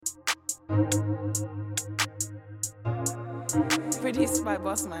Produced by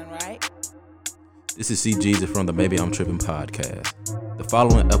Bossman, right? This is C. Jesus from the Maybe I'm Tripping podcast. The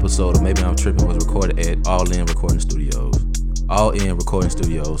following episode of Maybe I'm Tripping was recorded at All In Recording Studios. All In Recording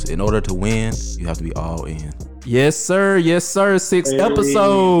Studios. In order to win, you have to be all in. Yes, sir. Yes, sir. Sixth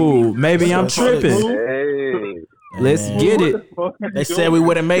episode. Maybe I'm tripping. Hey. Let's get it. They said we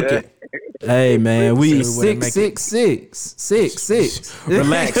wouldn't make it. Hey, man, we Six. 666.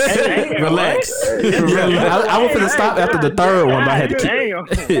 Relax. Relax. I was finna stop after the third one, but I had to keep.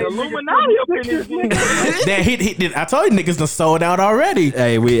 Damn. Illuminati up in this bitch. Damn, I told you niggas done sold out already.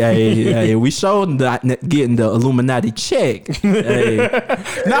 Hey, we showed getting the Illuminati check. Hey.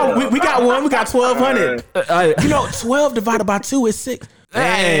 No, we got one. We got 1,200. 12 divided by 2 is 6. Whoa.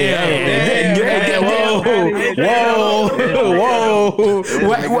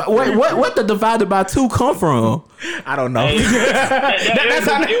 What the divided by 2 come from? I don't know. That's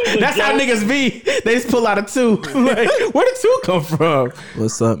how niggas be. They just pull out a 2. Like, where did 2 come from?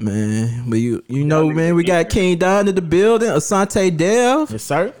 What's up, man? But you know, man, we got King Don in the building. Asante Dev. Yes,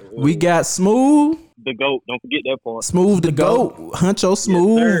 sir. We got Smooth. The GOAT. Don't forget that part. Smooth the goat. Huncho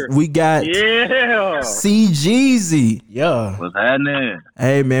Smooth. Yes, we got C Jeezy. Yeah. What's happening?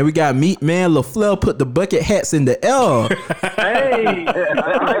 Hey, man, we got Meat Man LaFleur put the bucket hats in the L. Hey. I'm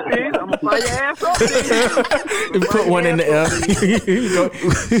going to fire your ass up. Put one in the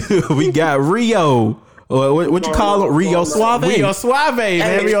L. We got Rio. What you call him? Rio Suave? Rio Suave,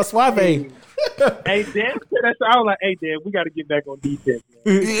 man. Rio Suave. Hey, Dan. I was like, hey, Dan, we got to get back on defense,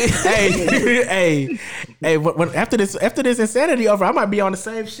 man. hey. After this insanity over, I might be on the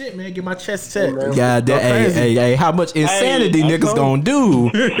same shit, man. Get my chest checked. God, hey, how much insanity niggas gonna do?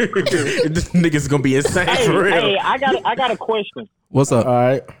 This nigga's gonna be insane for real. Hey, I got a question. What's up? All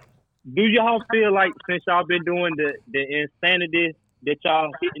right. Do y'all feel like since y'all been doing the insanity that y'all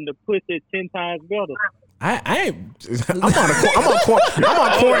hitting the pussy 10 times better? I'm on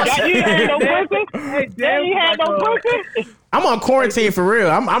quarantine. You ain't had no pussy? Hey, Dan, you had no pussy? I'm on quarantine for real.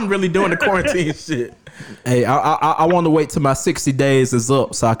 I'm really doing the quarantine shit. Hey, I want to wait till my 60 days is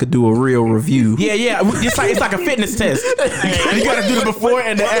up so I could do a real review. Yeah. It's like a fitness test. You gotta do the before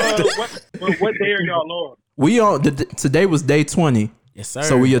and the after. What day are y'all on? We on today was day 20. Yes, sir.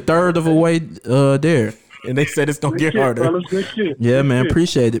 So we a third of a way there. And they said it's gonna get harder. Good shit. Yeah, man.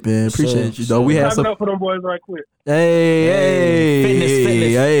 Appreciate it, man. Appreciate you. Though we had some. Up for them boys right quick. Hey.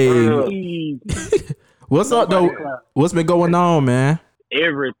 What's up, though? What's been going on, man?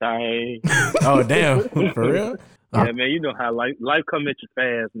 Everything. Oh, damn. For real? Yeah, man. You know how life come at you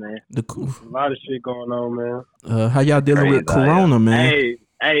fast, man. A lot of shit going on, man. How y'all dealing with Corona, man?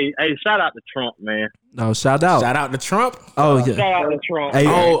 Hey! Shout out to Trump, man. Oh, shout out to Trump. Oh yeah. Shout out to Trump. Hey,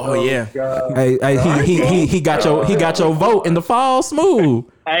 yeah. Hey, he got your vote in the fall, Smooth.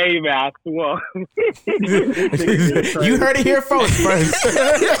 Hey, man, I swear. You heard it here first.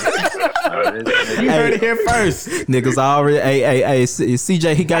 You heard it here first. Niggas already. Hey,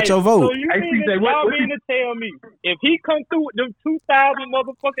 CJ, he got your vote. So you y'all mean to tell me if he come through with them $2,000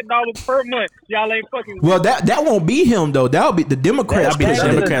 motherfucking dollars per month, y'all ain't fucking. Well, that won't be him though. That'll be the Democrats. That'll be the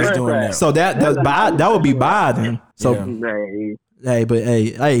Democrats doing that. So that would be Biden. So. Yeah. Hey, but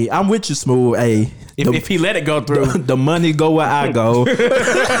hey, I'm with you, Smooth. Hey, if he let it go through, the money go where I go.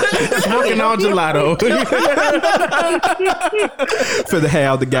 Smoking on gelato. For the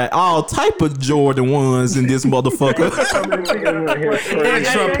hell, the guy all type of Jordan 1s in this motherfucker. And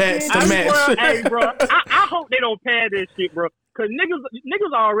Trump hats to match. Hey, bro, I hope they don't pad this shit, bro. Cause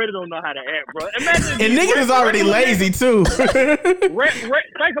niggas already don't know how to act, bro. Imagine and niggas is already lazy too. Think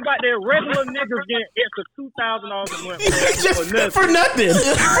about that regular niggas getting extra $2,000 a month for nothing.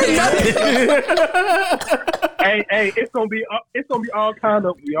 Hey, it's gonna be all kind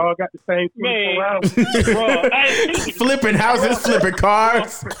of. We all got the same 24 hours, bro. Flipping houses, flipping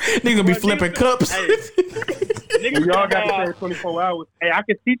cars. Niggas gonna be flipping cups. Niggas, we all got the same 24 hours. Hey, I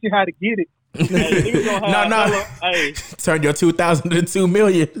can teach you how to get it. No. Hey. Turn your 2,000 to 2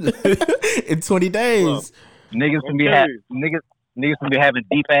 million in 20 days. Bro. Niggas can be having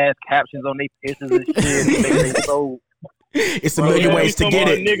deep ass captions on their pictures and shit. It's a million ways to get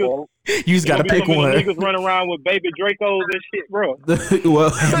it. Niggas, you just gotta pick one. Niggas running around with baby Dracos and shit, bro.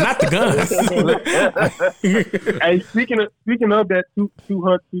 Well, not the guns. Hey, speaking of that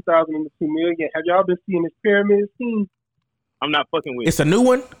 200, 2,000 and the 2 million, have y'all been seeing this pyramid scheme? I'm not fucking with it. It's a new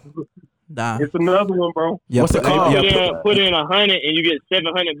one. Nah. It's another one, bro. Yeah, what's it called? Put in 100 and you get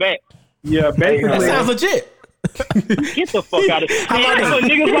 700 back. Yeah, basically. That sounds legit. Get the fuck out of here. For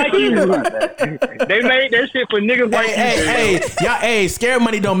niggas like you. They made that shit for niggas like you. Hey, y'all, hey, scared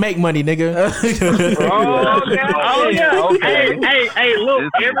money don't make money, nigga. Oh yeah. Okay. Hey,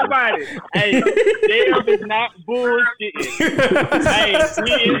 look, everybody. Hey, Dev is not bullshitting. Hey,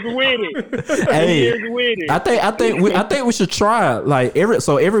 he is with it. He is with it. I think we should try like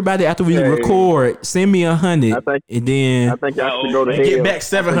everybody after we record, send me 100, and then I think y'all should go to hell. Get back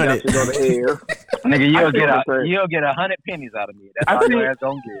 700. Nigga, you'll get 100 pennies out of me. That's all your ass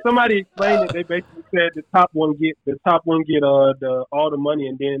gonna get. Somebody explained it. They basically said the top one get all the money,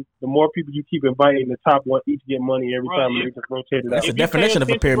 and then the more people you keep inviting, the top one each get money every time they just rotate it out. That's the definition of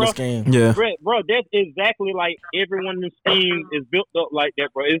a pyramid scheme. Yeah, bro, that's exactly like everyone in the scheme is built up like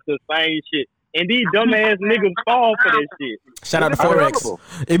that, bro. It's the same shit. And these dumbass niggas fall for that shit. Shout out to Forex.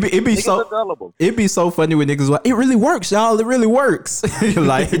 It'd be so funny when niggas like, it really works, y'all. It really works.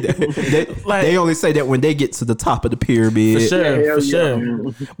 like they only say that when they get to the top of the pyramid. For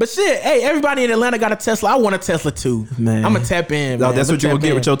sure. But shit, hey, everybody in Atlanta got a Tesla. I want a Tesla too. Man, I'm gonna tap in. No, that's what you gonna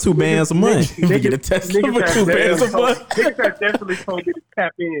get with your 2 bands a month. You get a Tesla with 2 bands a month. Niggas definitely gonna get to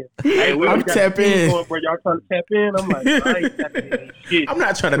tap in. Hey, I'm tapping in. Where y'all trying to tap in? I'm like, I ain't tapping in shit. I'm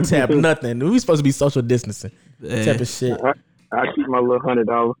not trying to tap nothing. We supposed to be social distancing. Type of shit. I keep my little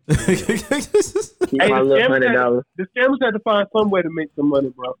 $100. Keep Hey, my little $100. The scammers had to find some way to make some money,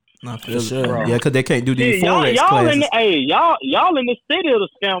 bro. Not for sure. Yeah, because they can't do these y'all Forex y'all classes. in the y'all in the city of the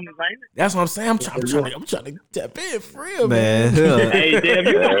scammers, ain't it? That's what I'm saying. I'm trying to tap in for real, Man, Hey, damn,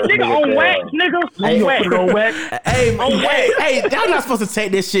 you got nigga on wax, nigga. On wax. On wax. Hey, hey, y'all not supposed to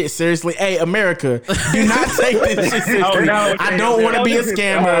take this shit seriously. Hey, America, do not take this shit seriously. I don't want to be a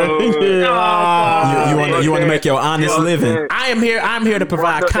scammer. You want to make your honest living. I'm here to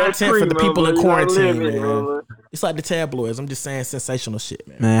provide content for the people in quarantine, man. It's like the tabloids. I'm just saying sensational shit,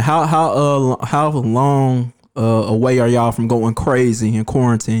 man. Man, how long away are y'all from going crazy in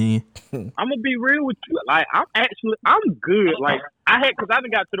quarantine? I'm gonna be real with you. Like, I'm good. Like, because I done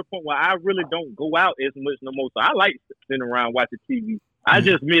got to the point where I really don't go out as much no more. So I like sitting around watching TV. I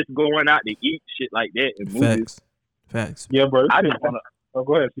just miss going out to eat shit like that and movies. Facts. Yeah, bro. I just want to. Oh,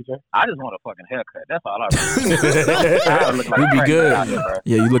 go ahead, CJ. I just want a fucking haircut. That's all I really want. You be good.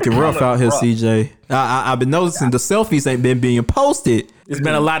 Yeah, you looking rough out here, CJ. I've been noticing the selfies ain't been being posted. It's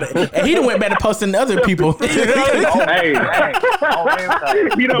been a lot of. And he done went back to posting to other people. Hey, on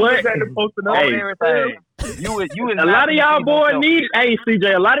everything. He done went back to posting on everything. You a lot of y'all boys need. Hey,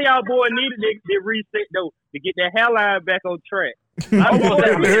 CJ, a lot of y'all boys needed to reset though to get that hairline back on track.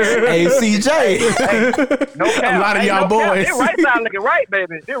 Hey, CJ. No cap. A lot of y'all boys. Their right side looking right,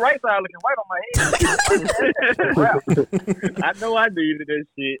 baby. Their right side looking right on my head. I know I needed that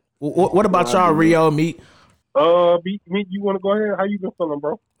shit. What about y'all, Rio, Meat? Meat, you want to go ahead? How you been feeling,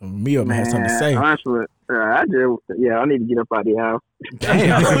 bro? Mio man has something to say. Honestly, I need to get up out of the house.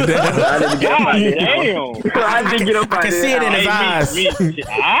 Damn. I need to get up out I can see it in his eyes.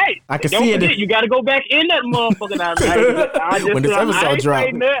 Alright. I can see it. You got to go back in that motherfucker. When this episode drops.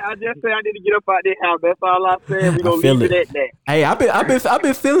 I just say I need to get up out the house. That's all I said. We gonna leave it at that. Hey, I've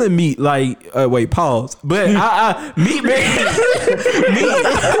been feeling Meat like wait, pause. But Meat man, Meat.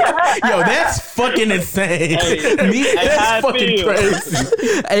 Yo, that's fucking insane. Meat, that's fucking crazy.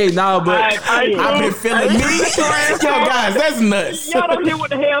 Hey, nah, but I've been feeling Meat. Yo, guys, that's nuts. Y'all don't hear what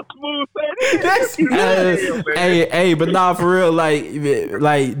the hell Smooth said. Hey, but nah, for real,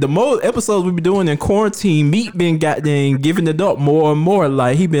 like the more episodes we been doing in quarantine, Meat been goddamn giving it up more and more.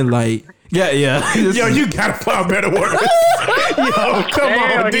 Like he been like, yeah. Yo, you gotta find better words. Yo, come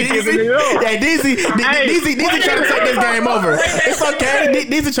on, DZ. Hey, DZ trying to take this game over. It's okay.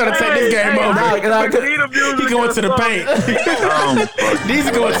 DZ trying to take this game over. He going to the paint.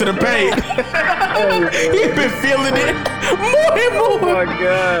 DZ going to the paint. He been feeling it more and more. Oh my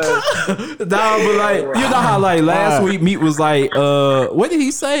god. Nah, but like, you know how like last week Meat was like, what did he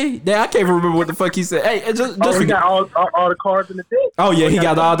say? I can't remember what the fuck he said. Hey, just he got all the cards in the deck. Oh yeah, he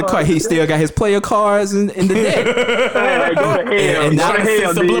got all the cards. He still got his player cards in the deck. And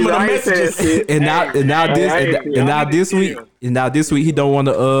now this week he don't want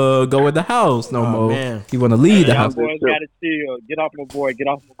to go in the house no more. Man. He want to leave the house. Boys gotta chill. Get off my boy.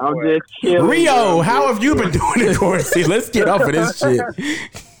 I'm just chilling. Rio, how have you been doing in quarantine? Let's get off of this shit.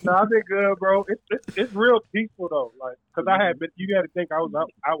 No, I've been good, bro. It's real peaceful though, like, cause I had been. You got to think I was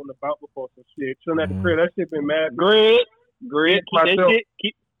out and about before some shit. Chilling at the crib, that shit been mad. Great.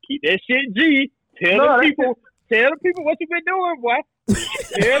 Keep that shit G. Tell the people what you been doing, boy.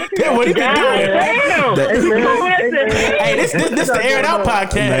 Yeah, what he been doing? Hey, this the Air It Out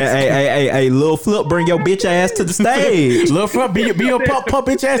podcast. Hey, Lil Flip, bring your bitch ass to the stage. Lil Flip, be your pump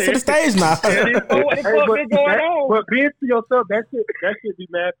bitch ass to the stage now. But being to yourself, that shit be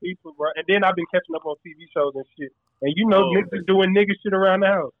mad peaceful, bro. And then I've been catching up on TV shows and shit. And you know, niggas doing nigga shit around the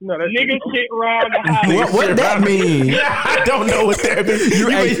house. You know that nigga shit around the house. What that mean? I don't know what that means.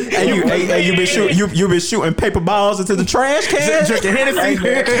 You been shooting paper balls into the trash can, drinking Hennessy.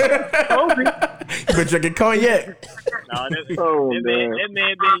 You been drinking cognac. No, that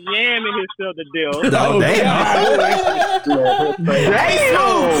man been yamming himself to deal. Oh, damn.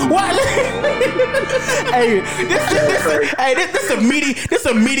 What? This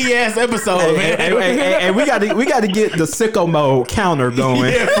a meaty ass episode, man. Hey, we got to get the sicko mode counter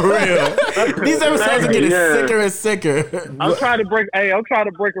going. Yeah, for real. These episodes are getting sicker and sicker. I'm trying to break a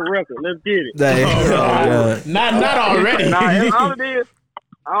record. Let's get it. Not already.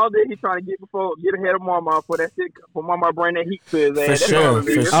 All that he trying to get ahead of Mama for that shit, for Mama bring that heat to his ass. For sure.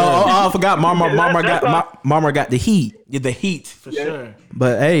 Oh, I forgot. Mama got the heat. Yeah, the heat for sure.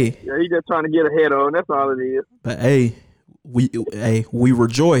 But hey, yeah, he just trying to get ahead of him. That's all it is. But hey, we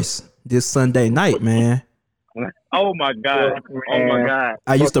rejoice this Sunday night, man. Oh my God! Oh my God!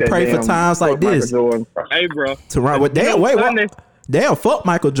 I used to pray for times like this. Hey, bro. To run with damn, fuck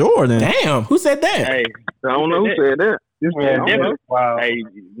Michael Jordan. Damn, who said that? Hey, I don't know who said that. This man, wow. Hey,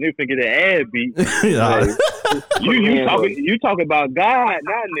 nigga finna get an ass beat. You talking about God,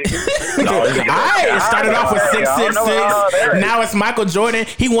 not nigga. I started off with 666. Now it's Michael Jordan.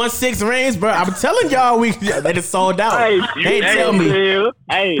 He won 6 rings, bro. I'm telling y'all, that is sold out. Hey, can't tell me.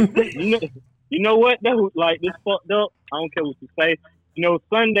 Hey, you know what? That was like this fucked up. I don't care what you say. You know,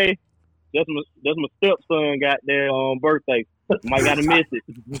 Sunday, that's my stepson got their birthday. Might gotta miss it.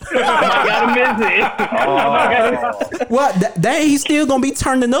 What? He's still gonna be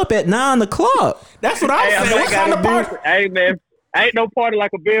turning up at 9 o'clock. That's what I'm saying. What kind of party? Hey man, ain't no party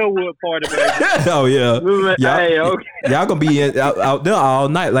like a Bellwood party, man. Oh yeah. Y'all gonna be out there all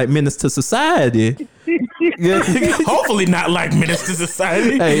night like Menace to Society. Hopefully not like Menace to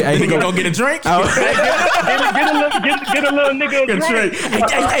Society. Hey, nigga go get a drink. Get a little nigga a drink.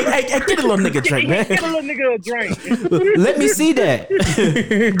 Hey, get a little nigga a drink, man. Get a little nigga a drink. Let me see that.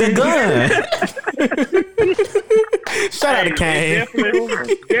 The gun. Shout out to Kane.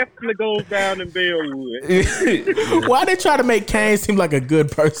 Definitely goes down in Bellwood. Why they try to make Kane seem like a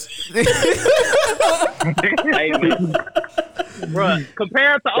good person? Hey, bro,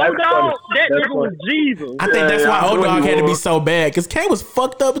 compared to Old Dog, that nigga was Jesus. I think that's why Old Dog had to be so bad, because Kane was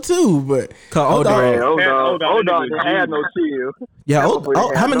fucked up too. But Old Dog didn't have no chill. Yeah,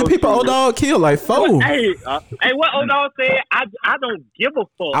 how many people Old Dog killed? Like 4. Hey, what Old Dog said? I don't give a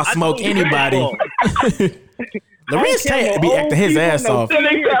fuck. I'll smoke anybody. Lorenz Tate be acting his ass off. I was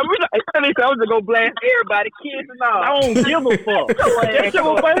just gonna blast everybody, kids and all. I don't give a fuck. That shit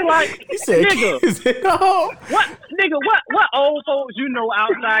was funny, like, he said, nigga, what old folks you know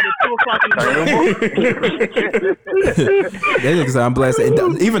outside at 2 o'clock in the morning? That nigga said, I'm blessed.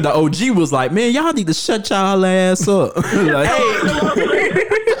 And even the OG was like, man, y'all need to shut y'all ass up.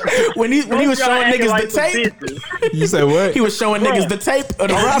 When he was showing niggas like the tape. You said what? He was showing niggas the tape of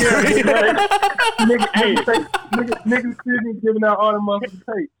the robbery. Niggas still giving out all the motherfucking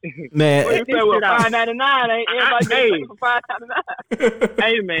tape. Man, $5.99 ain't everybody for $5.99.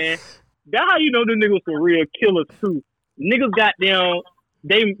 Hey man, that's how you know the niggas for real killers too. Niggas got down,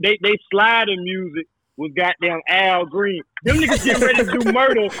 they sliding music with goddamn Al Green. Them niggas get ready to do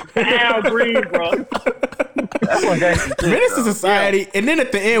murder to Al Green, bro. Menace to Society, and then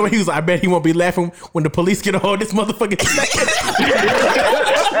at the end when he was like, I bet he won't be laughing when the police get a hold of this motherfucking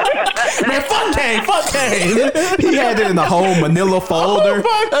man, fuck Kane. He had it in the whole manila folder.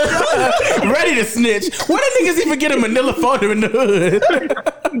 Ready to snitch. Why did niggas even get a manila folder in the hood?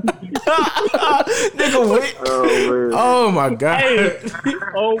 Nigga, wait. Oh my God. Hey.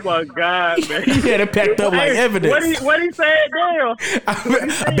 Oh my God, man. He had it packed up like evidence. What he said there?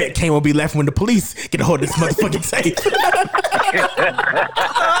 I bet Kane won't be laughing when the police get a hold of this motherfucking tape. He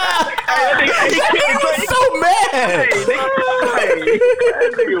was so mad.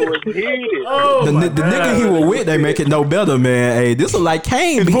 That nigga was heated. The nigga he was with, they make it no better, man. Hey, this is like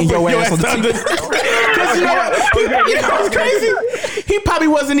Kane beating your ass on the TV. You know what's crazy? He probably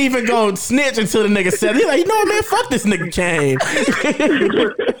wasn't even going to snitch until the nigga said, he's like, you know what, man, fuck this nigga Kane.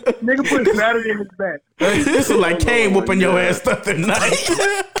 Nigga put his battery in his back. This is like Kane whooping your ass up tonight.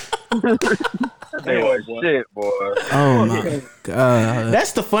 Shit, boy. Oh my God.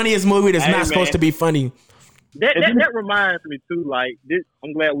 That's the funniest movie that's not supposed to be funny. That reminds me too. Like this,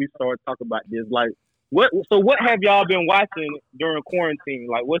 I'm glad we started talking about this. Like So what have y'all been watching during quarantine?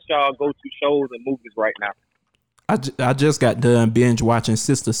 Like, what's y'all go-to shows and movies right now? I just got done binge watching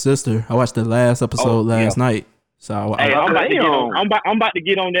Sister. I watched the last episode last night. So I'm about to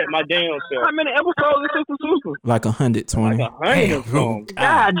get on that my damn self. How many episodes is Sister? Like 120. Like 120.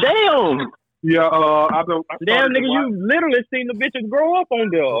 God damn. Yeah, I've been. Damn, nigga, you literally seen the bitches grow up on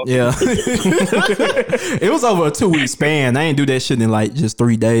there. Yeah. It was over a 2-week span. I ain't do that shit in like just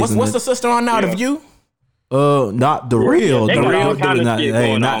 3 days. What's the sister on now? The View? Not the real. Not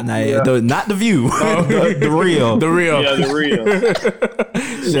the View. The real. The real. Yeah, the real.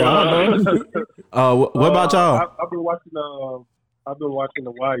 What about y'all? I've been watching. I've been watching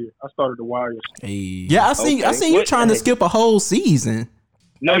The Wire. I started The Wire. Hey. Yeah, I seen you trying to skip a whole season.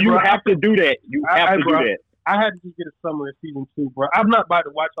 No, you have to do that. You have to do that. I had to just get a summary of season 2, bro. I'm not about to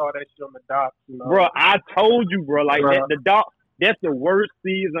watch all that shit on the docs. You know? Bro, I told you, bro. Like that, the doc. That's the worst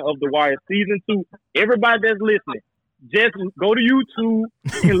season of The Wire. Season 2. Everybody that's listening, just go to YouTube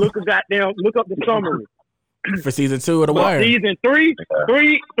and look up the summary for season 2 of The Wire. Season 3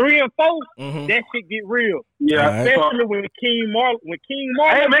 and 4. That shit get real. Yeah, especially when King Marlo.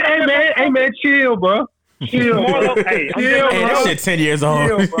 Hey man, chill, bro. Chill, Marlo. Hey, that shit 10 years old.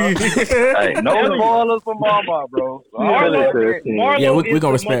 Hey, no spoilers for Mama, bro. Marlo yeah, we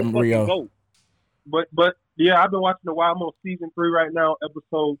gonna respect Rio. But yeah, I've been watching The Wire. I'm on season 3 right now,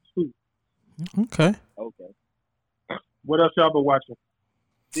 episode 2. Okay. What else y'all been watching?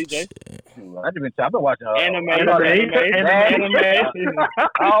 DJ? I've been watching anime. Okay,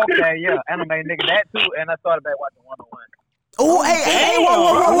 yeah, anime, nigga, that too. And I started back watching 101. Oh, hey,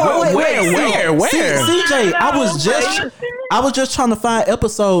 whoa, where? CJ, I was just trying to find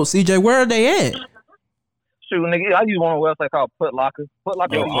episodes. CJ, where are they at? Shoot, nigga, I use one website called Put Locker.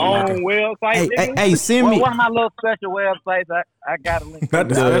 Your own website, nigga? Hey, send me one of my little special websites. I got a link. Not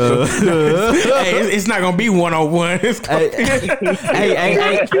the special. Hey, it's not gonna be 101. It's gonna It's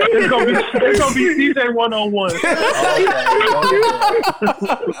gonna be CJ 101.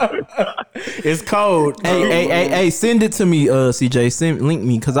 It's cold. Hey, send it to me, CJ. Link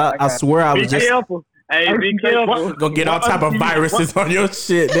me, cause I swear I was just. Careful. Hey, be careful. Gonna get all type of viruses on your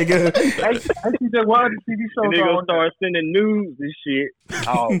shit, nigga. Hey, CJ, why are the TV shows and they gonna start sending news and shit.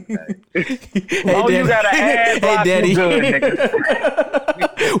 Oh, okay. Hey, you got an ad block, Daddy. you good,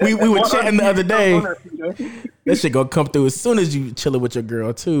 nigga. we were chatting the other day. That shit gonna come through as soon as you chilling with your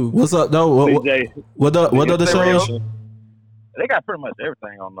girl too. What's up, though? What other shows? They got pretty much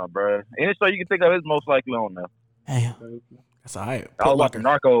everything on there, bro. Any show you can think of is most likely on there. Damn. That's all right. I was watching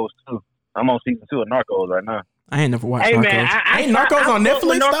Narcos too. I'm on season 2 of Narcos right now. I ain't never watched Hey Narcos. man, ain't Narcos on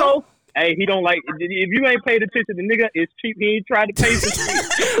Netflix though? Hey, he don't like. If you ain't paid attention, the nigga is cheap. He ain't tried to pay for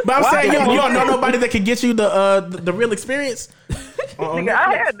shit. But I'm saying, you don't know nobody that can get you the real experience. Nigga,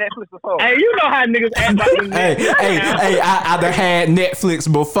 I had Netflix before. Hey, you know how niggas act about them. Hey, I done had Netflix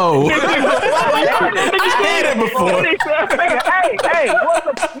before. I had it before. Hey,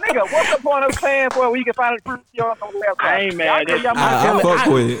 what's the point of paying for it when you can find it free on the website? I ain't mad.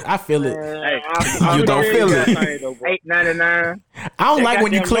 I feel it. Hey, You don't feel it. $8.99. I don't like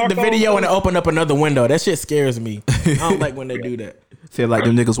when you click the video and it open up another window. That shit scares me. I don't like when they do that. Feel like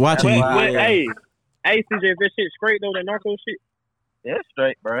them niggas watching you. Hey, CJ, if that shit's straight though, that narco shit. Yeah, it's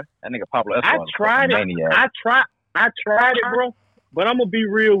straight, bro. That nigga Pablo. I tried it. I tried it, bro. But I'm gonna be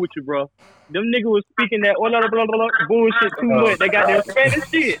real with you, bro. Them niggas was speaking that bullshit too much. They got their Spanish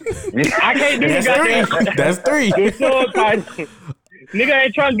shit. I can't do that. That's 3. Nigga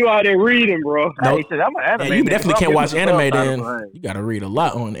ain't trying to do all that reading, bro. Nope. I'm an anime. You definitely can't watch anime then. You gotta read a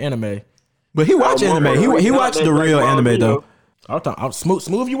lot on anime. But he watch anime. He watched the real anime though. I'm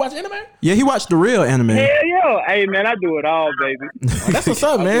Smooth, you watch anime? Yeah, he watched the real anime. Hell yeah. Hey man, I do it all, baby. That's what's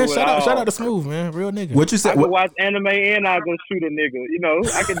up, man. Shout out to Smooth, man. Real nigga. What you said? I can watch anime and I go shoot a nigga. You know,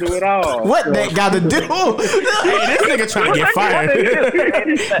 I can do it all. What that got to do? Hey, this nigga trying to get fired.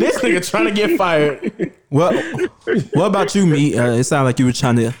 This nigga trying to get fired. What about you, Meat? It sounded like you were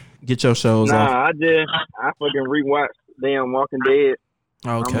trying to get your shows off. I fucking rewatched damn Walking Dead.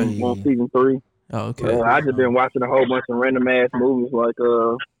 Okay. I'm on season 3. Oh, okay. I just been watching a whole bunch of random ass movies like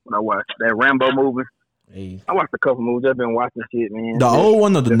when I watched that Rambo movie. Hey. I watched a couple movies. I've been watching shit, man. The old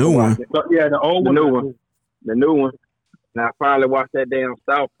one or the new one? Yeah, the old one. The new one. And I finally watched that damn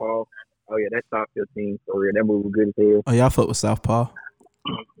Southpaw. Oh yeah, that's top 15 for real. That movie was good as hell. Oh, y'all fuck with Southpaw.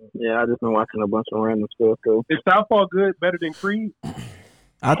 Yeah, I just been watching a bunch of random stuff. So. Is Southpaw good? Better than Creed?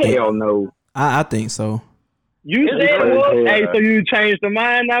 Hell no. I think so. You said what? Hey, so you changed the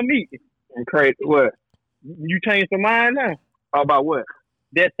mind now, me? And crazy what? You changed the mind now? About what?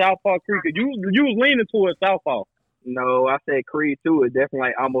 That Southpaw Creek. You was leaning towards Southpaw. No, I said Creed 2 is definitely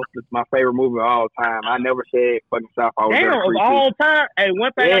like almost my favorite movie of all time. I never said fucking Southpaw. Damn, of all time. Hey,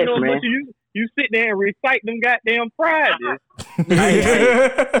 one thing I know about you sit there and recite them goddamn prizes.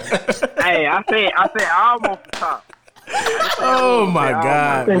 Hey, I said almost the top. Oh my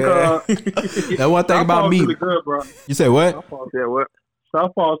God! That one thing about me. Pretty good, bro. You say what?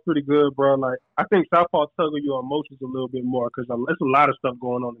 Southpaw's pretty good, bro. Like I think Southpaw tug on your emotions a little bit more because there's a lot of stuff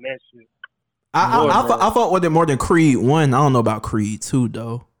going on in that shit. I fought with it more than Creed 1. I don't know about Creed 2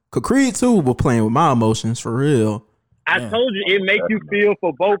 though. Cause Creed 2 was playing with my emotions for real. I told you it make you feel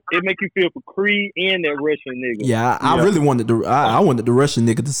for both. It make you feel for Creed and that Russian nigga. Yeah, I really wanted I wanted the Russian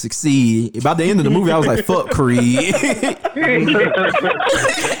nigga to succeed. By the end of the movie, I was like, "Fuck Creed." Hey,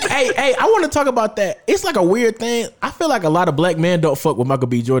 I want to talk about that. It's like a weird thing. I feel like a lot of black men don't fuck with Michael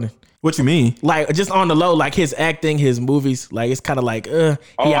B. Jordan. What you mean? Like just on the low, like his acting, his movies, like it's kind of like, I'm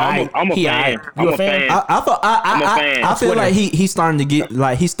a fan. You a fan? I feel like he's starting to get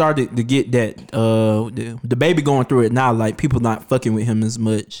that the baby going through it now. Like people not fucking with him as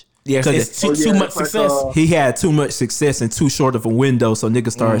much. Yeah, it's too much success. He had too much success and too short of a window, so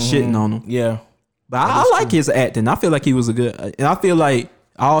niggas started shitting on him. Yeah, but I like his acting. I feel like he was a good, and I feel like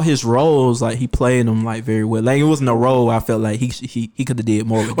all his roles, like he played them like very well. Like it wasn't a role I felt like he could have did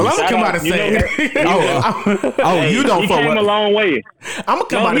more. Well, I'm gonna come out and say, you don't. He came a long way. I'm gonna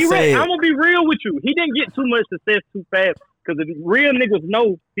come out and say, I'm gonna be real with you. He didn't get too much success too fast because if real niggas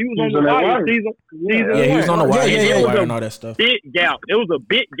know he was on the Wire season. Yeah, he was on the Wire. Yeah, and all that stuff. Big gap. It was a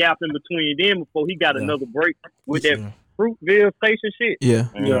big gap in between them before he got another break with that Fruitvale Station shit. Yeah.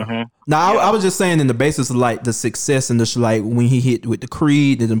 Mm-hmm. Now I was just saying in the basis of like the success and the like when he hit with the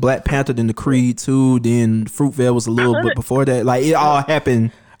Creed, then Black Panther, then the Creed 2, then Fruitvale was a little bit before that. Like it all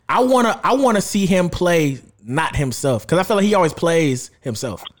happened. I wanna see him play not himself because I feel like he always plays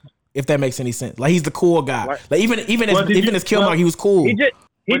himself. If that makes any sense, like he's the cool guy. Right. Like even as Killmonger, he was cool. He just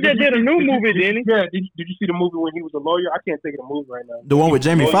did a new movie, didn't he? Yeah. Did you see the movie when he was a lawyer? I can't think of the movie right now. The one with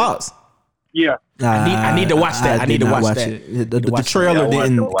Jamie Foxx. Yeah, I need to watch that. I need to watch that. The trailer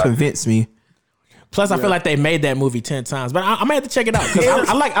didn't convince me. Plus, I feel like they made that movie 10 times, but I may have to check it out because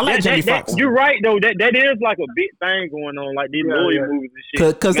I like Jamie Foxx. You're right though. That is like a big thing going on, like these lawyer movies and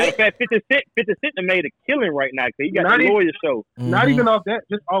shit. Matter of fact, 50 Cent made a killing right now because he got the lawyer show. Not even off that,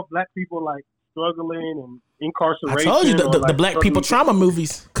 just off black people like struggling and incarceration. I told you the black people trauma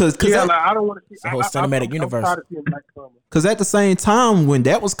movies. Cause I don't want to see the whole cinematic universe. Because at the same time when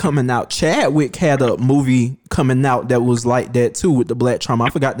that was coming out, Chadwick had a movie coming out that was like that too with the black trauma. I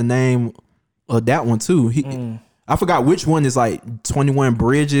forgot the name of that one too. I forgot which one is like 21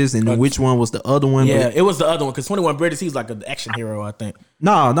 Bridges and which one was the other one. Yeah, it was the other one because 21 Bridges, he's like an action hero, I think.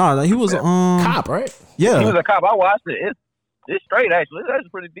 No, he was cop, right? Yeah, he was a cop. I watched it. It's straight actually. That's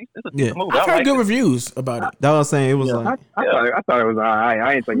pretty decent. It's a decent movie. I've heard good reviews about it. That was saying it was like I thought it was all right.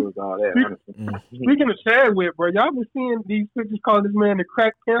 I didn't think it was all that. Speaking of Chadwick, bro, y'all been seeing these pictures calling this man the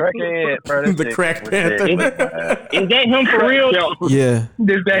Crack Panther? The Crack Panther. Is that him for real? Yeah.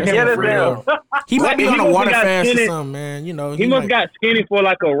 Is that him for real? He might be on a water fast or something, man. You know, he must got skinny for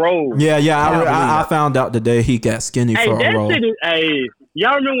like a role. Yeah. I found out today he got skinny for a role.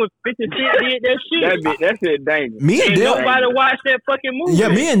 Y'all remember when 50 Cent did that shit? That shit dangerous. Me and Dale, nobody watched that fucking movie. Yeah,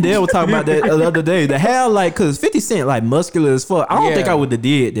 me and Dale were talking about that the other day. The hell, like, cause 50 Cent like muscular as fuck. I don't think I would have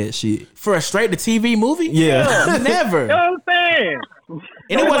did that shit for a straight to TV movie. Yeah, never. You know what I'm saying?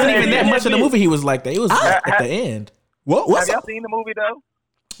 And it wasn't even that much of the movie. He was like that. It was at the end. Have y'all seen the movie though?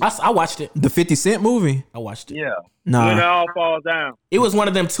 I watched it. The 50 Cent movie. I watched it. Yeah. Nah. When it all falls down. It was one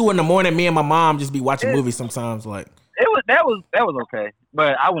of them 2 a.m. Me and my mom just be watching movies sometimes. Like that was okay,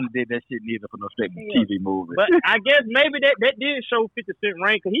 but I wouldn't have did that shit neither for no straight TV movie. But I guess maybe that did show 50 Cent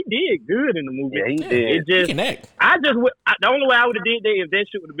rank because he did good in the movie. Yeah, he did. It just, he connect. The only way I would have did that if that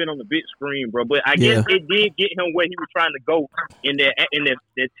shit would have been on the big screen, bro. But I guess it did get him where he was trying to go in that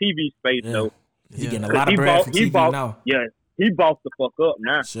TV space though. He's getting a lot of bread from TV now. Yeah. He bossed the fuck up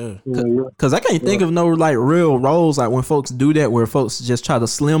now. Sure. Cause I can't think of no like real roles like when folks do that where folks just try to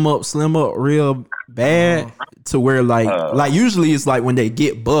slim up real bad to where like usually it's like when they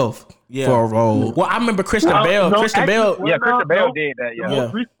get buff for a role. Well, I remember Christian Bale. Christian Bale did that.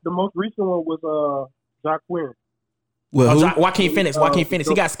 Yeah. The most recent one was Joaquin. Well, Joaquin Phoenix.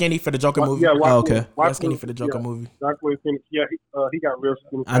 He got skinny for the Joker movie. Yeah, okay. He got skinny for the Joker movie. Joaquin Phoenix. Yeah, he got real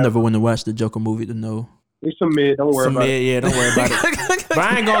skinny. I never went to watch the Joker movie to know. It's some mid. Don't worry about it. Yeah, don't worry about it. But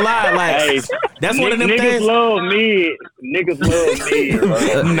I ain't gonna lie, like that's one of them niggas things. Niggas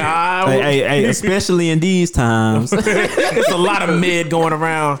love mid. Nah. Hey, especially in these times. It's a lot of mid going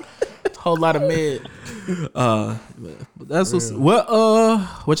around. A whole lot of mid. That's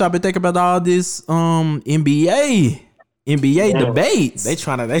what y'all been thinking about all this NBA debates. They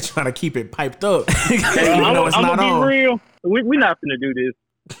trying to keep it piped up. I'm gonna be real. We not finna do this.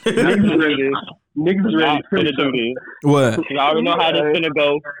 Niggas ready finna do this. What? I already know how this finna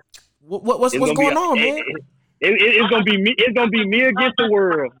go. What's going on, man? It's gonna be me. It's gonna be me against the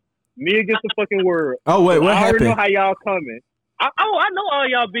world. Me against the fucking world. Oh wait, what happened? I already know how y'all coming. I know all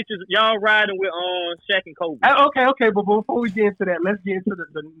y'all bitches. Y'all riding with Shaq and Kobe. Okay. But before we get into that, let's get into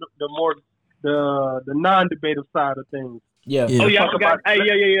the more the non-debative side of things. Yeah. Oh yeah, I forgot. Hey,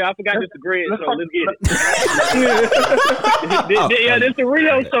 yeah. I forgot this is Greg. So let's get it. This is the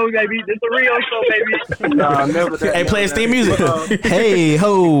Rio show, baby. Nah, never that. Hey, play theme music. Hey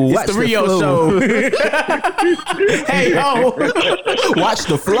ho, it's the Rio show. Hey ho, watch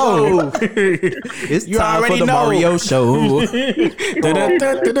the flow. It's you time already for the know. Mario show.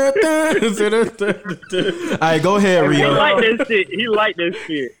 All right, go ahead, Rio. He like this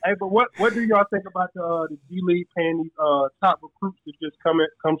shit. Hey, but what do y'all think about the G League paying these top recruits to just come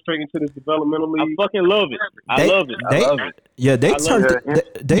straight into this developmental league? I fucking love it. I love it. Yeah, they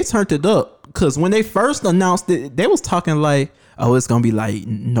turned it up because when they first announced it, they was talking like, oh, it's gonna be like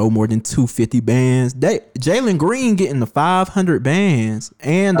no more than 250 bands. Jalen Green getting the 500 bands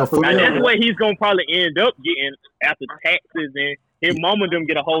and the. And that's what he's gonna probably end up getting after taxes and his mama them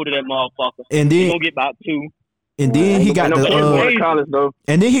get a hold of that motherfucker. And then he's gonna get about 2. And then he got the college though.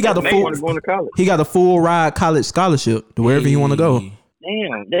 And then he got the full ride college scholarship to wherever he want to go.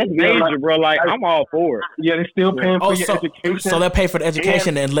 Damn, that's major, bro. Like I'm all for it. Yeah, they're still paying for your education. So they pay for the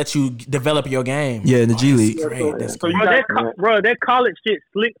education and let you develop your game. Yeah, in the G League. That's great. That college shit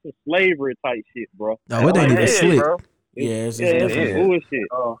slick some slavery type shit, bro. No, it ain't even slick. Bro. Yeah, it's bullshit.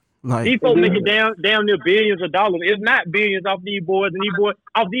 Like, these folks making damn near billions of dollars. It's not billions off these boys and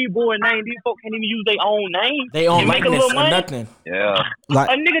off these boys' name. These folks can't even use their own name. They own likeness or nothing. Yeah.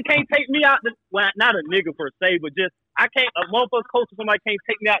 Like, a nigga can't take me out. Well, not a nigga per se, but just I can't. A motherfucker close to somebody can't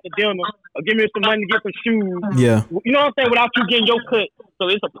take me out to dinner or give me some money to get some shoes. Yeah. You know what I'm saying? Without you getting your cut, so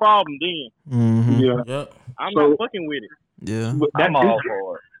it's a problem then. Mm-hmm. Yeah. Yep. I'm not fucking with it. Yeah. I'm all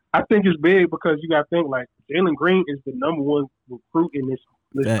for it. I think it's big because you got to think like Jalen Green is the number one recruit in this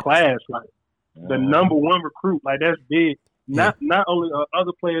class. Like. The number one recruit, like that's big. Not only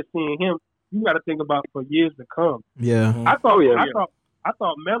other players seeing him, you got to think about for years to come. Yeah, I thought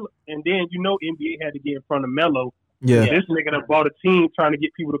Melo, and then NBA had to get in front of Melo. Yeah, this nigga done bought a team trying to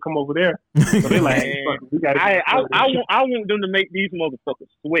get people to come over there. So they like, hey, we got. I want them to make these motherfuckers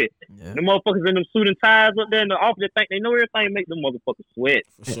sweat. Yeah. The motherfuckers in them suit and ties up there in the office, they think they know everything, make them motherfuckers sweat.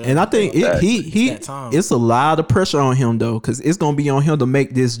 Sure. And I think it's a lot of pressure on him though, because it's gonna be on him to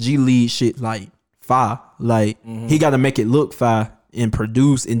make this G League shit like fire. Like he got to make it look fire and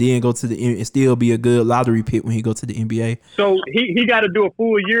produce, and then go to the and still be a good lottery pick when he go to the NBA. So he got to do a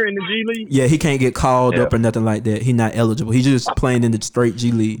full year in the G League. Yeah, he can't get called up or nothing like that. He's not eligible. He's just playing in the straight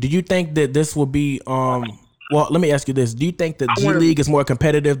G League. Do you think that this will be well, let me ask you this: do you think that G League is more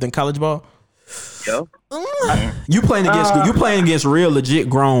competitive than college ball? Yeah. You playing against real legit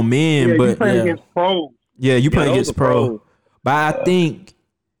grown men, but you playing against pros. Yeah, you playing against pros. But I think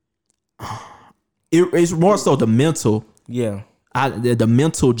it's more so the mental. Yeah. The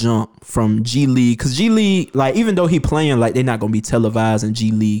mental jump from G League, because G League, like, even though he playing, like, they're not gonna be televised in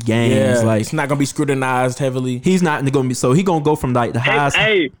G League games. Yeah, like, it's not gonna be scrutinized heavily. He's not gonna be. So he gonna go from like the highest.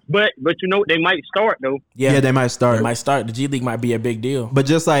 But you know they might start though. Yeah, they might start. The G League might be a big deal. But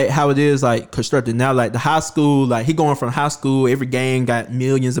just like how it is like constructed now, like the high school, like he going from high school, every game got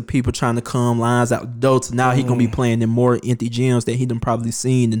millions of people trying to come lines out the door to now he gonna be playing in more empty gyms that he done probably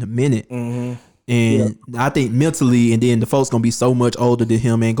seen in a minute. Mm-hmm. And I think mentally, and then the folks gonna be so much older than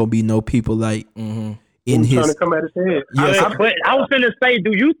him, ain't gonna be no people like in his trying to come at his head. Yeah, but I was gonna say,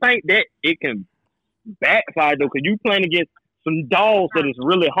 do you think that it can backfire though? Because you playing against some dogs that is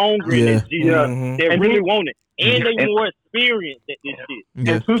really hungry and that really want it, and they more experienced at this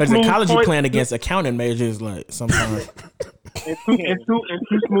shit. Because in college you playing against accounting majors like sometimes. And too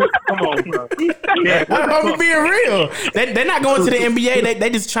smooth. Come on, bro. I'm being real. They're not going to the NBA. They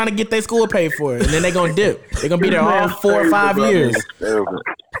just trying to get their school paid for it, and then they're gonna dip. They're gonna be there all 4 or 5 years.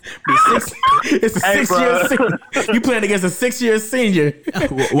 It's a 6 year senior. You playing against a 6 year senior.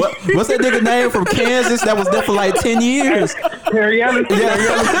 What's that nigga name from Kansas that was there for like 10 years? Perry Ellis.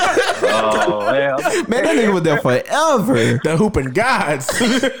 Oh man, that nigga was there forever. The hooping gods.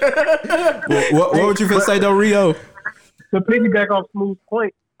 What would you feel say though, Rio? To piggyback off Smooth's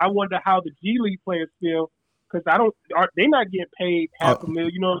point, I wonder how the G League players feel because they're not getting paid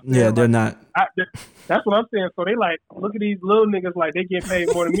 $500,000. You know what I'm saying? Yeah, they're not. That's what I'm saying. So they like, look at these little niggas like they get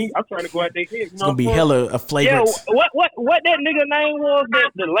paid more than me. I'm trying to go at their head. You know it's gonna be hella a flavor. Yeah, what that nigga name was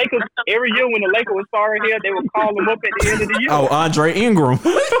that the Lakers every year when the Lakers was starting here, they would call him up at the end of the year. Oh, Andre Ingram.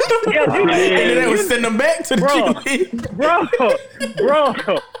 Yeah, and then they would send them back to the G League. Bro.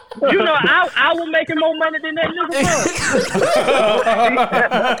 You know, I was making more money than that nigga.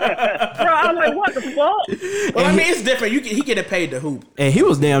 Bro, I was like, what the fuck? Well, I mean, it's different. He getting paid to hoop. And he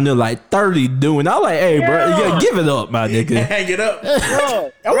was damn near like 30 doing. I was like, hey, bro, yeah, give it up, my nigga. Hang it up. Bro,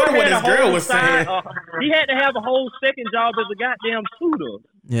 I wonder what this girl was saying. He had to have a whole second job as a goddamn tutor.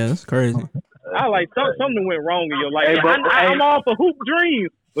 Yeah, that's crazy. I like something went wrong in your life. Hey, I'm all for hoop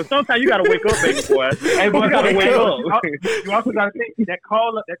dreams. But sometimes you gotta wake up, baby boy. Hey, but you gotta wake up. You also gotta think that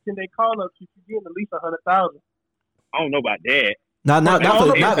call up, that 10-day call up, you getting at least 100,000. I don't know about that.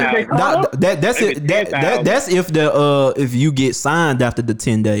 That's if you get signed after the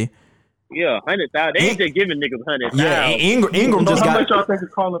 10-day. Yeah, 100,000. They ain't just giving niggas 100,000. Yeah, Ingram just got. How much y'all think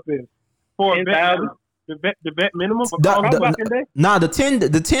his call up is for 10,000? The vet minimum. The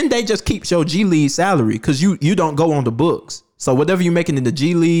 10-day just keeps your G League salary because you don't go on the books. So whatever you're making in the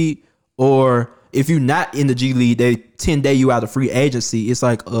G League, or if you're not in the G League, they 10-day you out of free agency. It's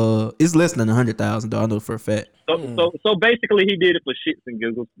like it's less than 100,000 though. I know for a fact. So basically, he did it for shits and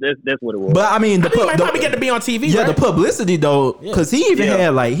giggles. That's what it was. But I mean, probably get to be on TV. Yeah, right? the publicity though, because he even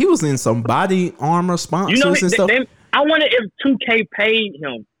had like he was in some body armor sponsors and stuff. I wonder if 2K paid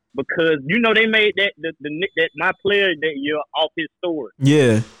him because they made that that my player that year off his story.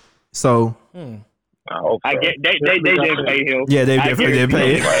 Yeah, so. I get they didn't pay him. Yeah, they definitely didn't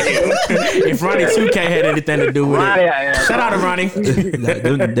pay him. If Ronnie 2K had anything to do with it, shout out to Ronnie.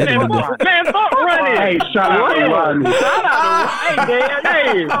 Man, fuck Ronnie. Hey, shout out to Ronnie.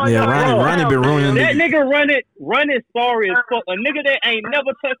 Yeah, Ronnie been ruining that nigga. Running sorry as fuck. A nigga that ain't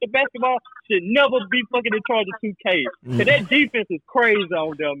never touched the basketball should never be fucking in charge of 2K. Cause that defense is crazy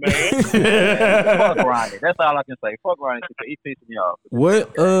on them, man. Fuck Ronnie. That's all I can say. Fuck Ronnie. He pissed me off.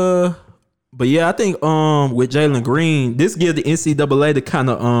 What? But yeah, I think with Jalen Green, this gives the NCAA to kind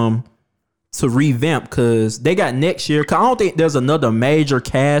of to revamp because they got next year. Cause I don't think there's another major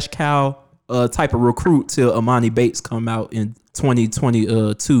cash cow type of recruit till Amani Bates come out in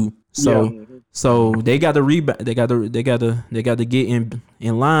 2022. So they got to rebound. They got to get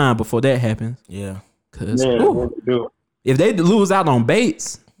in line before that happens. Yeah, because if they lose out on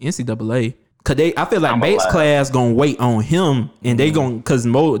Bates, NCAA. Cause I feel like Bates class gonna wait on him, and they gonna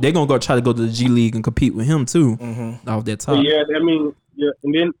they gonna go try to go to the G League and compete with him too. Off that top. Yeah, I mean, yeah,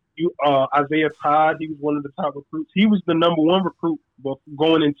 and then Isaiah Todd, he was one of the top recruits. He was the number one recruit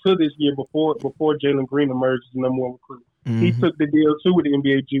going into this year before Jalen Green emerged as the number one recruit. He took the deal too with the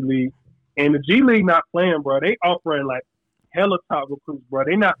NBA G League, and the G League not playing, bro. They offering like hella top recruits, bro.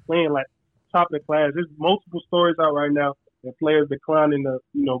 They not playing like top of the class. There's multiple stories out right now. And players declining to,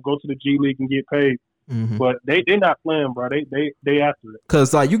 go to the G League and get paid. But they're not playing, bro. They after it.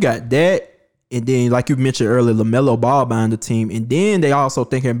 Cause like you got that, and then like you mentioned earlier, LaMelo Ball buying the team, and then they also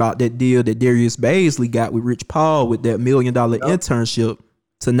thinking about that deal that Darius Baisley got with Rich Paul with that $1 million internship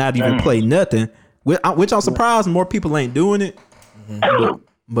to not even play nothing. Which I'm surprised more people ain't doing it.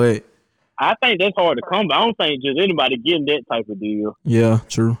 But I think that's hard to come by. I don't think just anybody getting that type of deal. Yeah,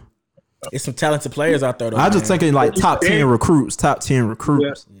 true. It's some talented players out there, though. I just thinking like top 10 recruits.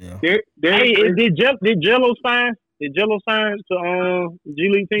 Yeah. Hey, did Jello sign? Did Jello sign to G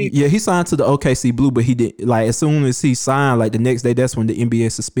League team? Yeah, he signed to the OKC Blue, but he did like as soon as he signed, like the next day, that's when the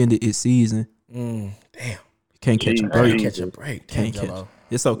NBA suspended its season. Damn, can't catch a break. Can't catch.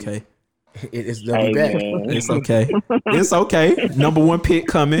 It's okay. It's back. It's okay. It's okay. Number one pick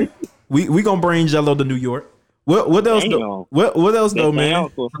coming. We gonna bring Jello to New York. What else? What else though,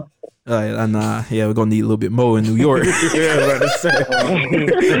 man? Nah, yeah, we're gonna need a little bit more in New York. He's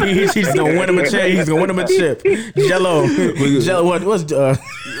gonna win him a chip. He's gonna win him a chip. Jello. What's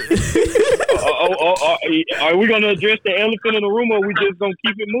are we gonna address the elephant in the room, or we just gonna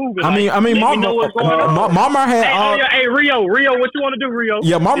keep it moving? I mean, Marmar had hey, Rio, what you want to do, Rio?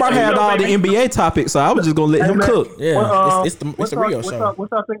 Yeah, Marmar had all the NBA topics, so I was just gonna let him cook. Yeah, it's the Rio show.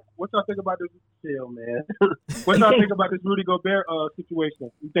 What y'all think about this? Chill, man. What y'all think about this Rudy Gobert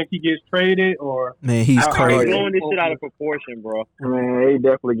situation? You think he gets traded or? Man, he's crazy. Blowing this shit out of proportion, bro. Man, he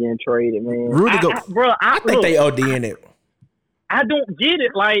definitely getting traded, man. I think they ODing it. I don't get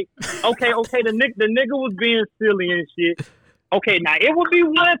it. Like, okay, the nigga was being silly and shit. Okay, now it would be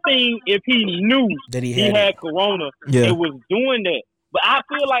one thing if he knew that he had corona and was doing that. But I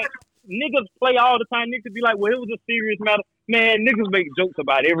feel like niggas play all the time. Niggas be like, well, it was a serious matter. Man, niggas make jokes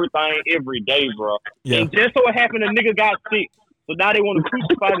about everything every day, bro. Yeah. And just so it happened, a nigga got sick. So now they want to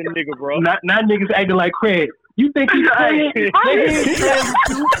crucify the nigga, bro. Not niggas acting like Craig. You think he's Craig?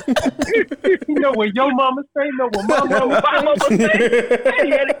 You know what your mama say? Know what my mama say? Hey,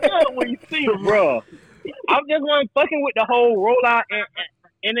 you had it good when you see him, bro. I'm just one fucking with the whole rollout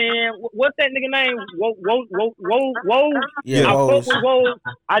and then what's that nigga name? Whoa. Yeah, I Woes. fuck with Whoa.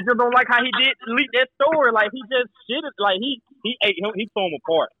 I just don't like how he did leak that story. Like he just shit it. Like he ate him. He tore him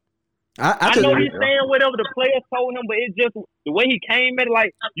apart. I know he's saying whatever the players told him, but it's just the way he came at it.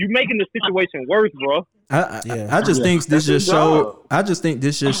 Like you making the situation worse, bro. I just think this just shows. I just think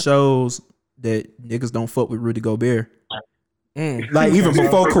this just shows that niggas don't fuck with Rudy Gobert. Like even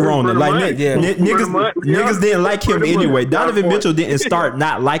before Corona, like niggas didn't like him anyway. Donovan Mitchell didn't start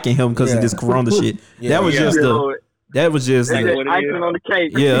not liking him because of this Corona shit. That was just icing on the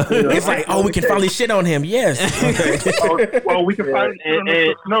cake. Yeah. It's like, oh, we can finally shit on him. Yes. Well, we can finally shit on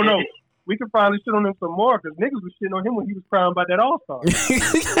him. No. We can finally shit on him some more because niggas was shitting on him when he was crying about that All-Star.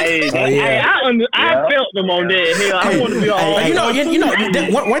 I felt them on that. Hell, I want to be all. You know,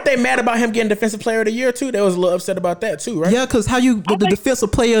 weren't they mad about him getting Defensive Player of the Year too? They was a little upset about that too, right? Yeah, because how you the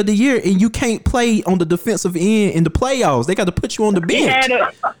Defensive Player of the Year and you can't play on the defensive end in the playoffs? They got to put you on the bench.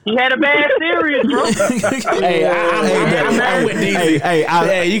 He had a bad series, bro. I'm with DZ.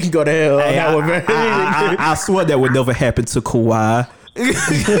 Hey, you can go to hell. I swear that would never happen to Kawhi.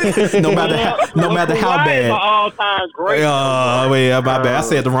 no matter how bad. All-time great. My bad. I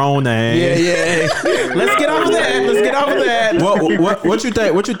said the wrong name. Yeah. Let's get off of that. What you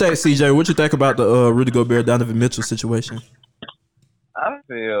think? What you think, CJ? What you think about the Rudy Gobert, Donovan Mitchell situation? I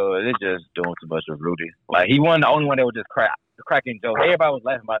feel they're just doing too much of Rudy. Like he wasn't the only one that was just cracking jokes. Everybody was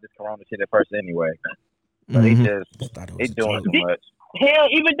laughing about this Corona shit at first anyway. But they doing too much. Hell,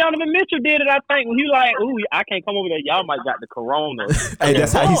 even Donovan Mitchell did it, I think, when he like, ooh, I can't come over there. Y'all might got the Corona. Hey,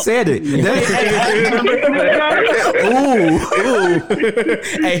 that's how he said it. Ooh.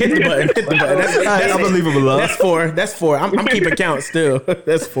 Hey, hit the button. That's unbelievable, love. That's four. I'm keeping count still.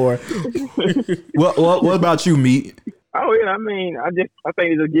 That's 4. What about you, Meat? Oh yeah, I mean, I think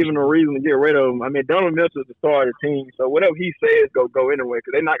they're just giving a reason to get rid of him. I mean, Donovan Mitchell's the star of the team, so whatever he says, go anyway,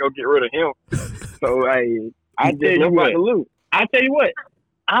 because they're not gonna get rid of him. So hey, I tell you what,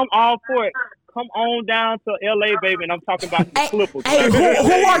 I'm all for it. Come on down to LA, baby, and I'm talking about the Clippers. Hey,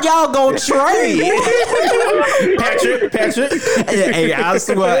 who are y'all gonna trade? Patrick. Hey, I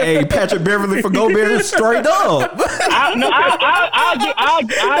swear, Patrick Beverly for Gobert straight up. I'll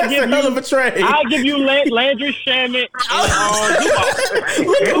give hell of a trade. I'll give you Landry Shamet.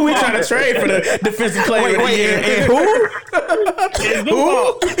 Look who we trying to trade for the Defensive Player of the Year. And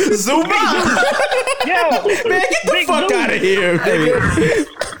who? Zuma. Yeah, man, get the fuck out of here, man. Get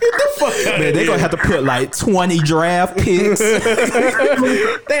the fuck out of here. They're gonna have to put like 20 draft picks. They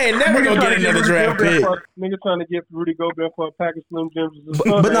ain't never gonna get another draft pick. Nigga trying to get Rudy Gobert for a pack of Slim Jims.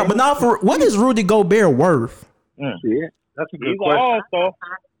 But not for what is Rudy Gobert worth? Yeah, that's a good He's question. All-Star,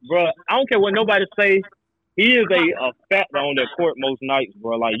 bro. I don't care what nobody say. He is a factor on that court most nights,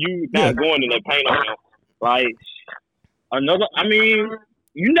 bro. Like you not going in that paint on him. Like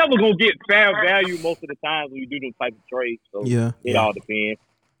you never gonna get fair value most of the times when you do them type of trades. So it all depends.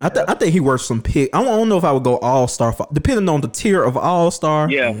 I think he worth some pick. I don't know if I would go All-Star, depending on the tier of All-Star.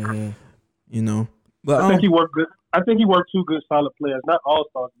 Yeah, you know. But I think he worked good. I think he worked 2 good solid players, not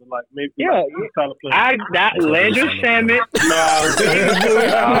All-Stars, but like maybe solid players. I got Landry Shamet.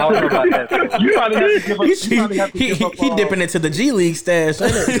 You probably have to give up. He dipping into the G League stash.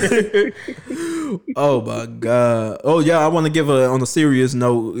 Oh my God! Oh yeah, I want to give on a serious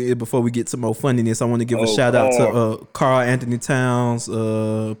note before we get to more funniness. I want to give a shout out to Karl Anthony Towns.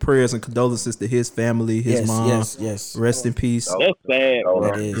 Prayers and condolences to his family, his mom. Yes. Rest in peace. That's sad.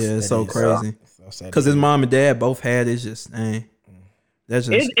 It's so crazy. Because his mom and dad both had it. Just that's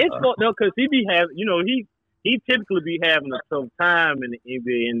just it's fucked up because he be having, he typically be having a tough time in the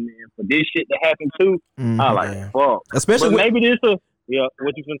NBA, and for this shit to happen too, I like fuck. Especially but maybe this what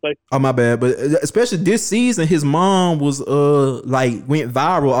you gonna say? Oh my bad, but especially this season, his mom was went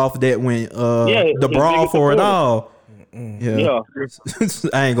viral off of that when the brawl for it all. Yeah.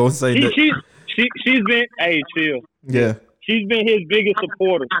 I ain't gonna say that. She's been chill. Yeah. She's been his biggest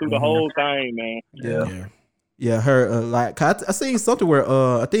supporter through the whole thing, man. Yeah, her I seen something where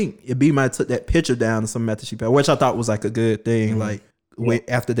I think B might took that picture down or something after she passed, which I thought was like a good thing. Like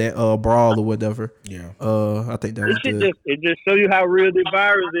after that brawl or whatever. Yeah. I think that was good. It just show you how real the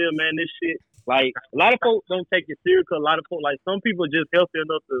virus is, man. This shit, like a lot of folks don't take it serious. Cause a lot of folks, like some people, are just healthy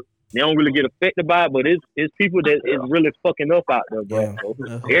enough to they don't really get affected by it, but it's people that is really fucking up out there, bro. So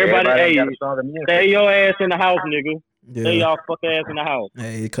everybody, stay your ass in the house, nigga. Stay y'all fuck ass in the house.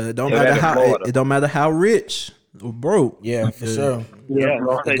 Hey, cause it don't matter how rich or broke. Yeah, for sure. Yeah,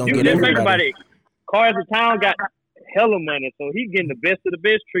 you just think about it. Cars of Town got hella money, so he getting the best of the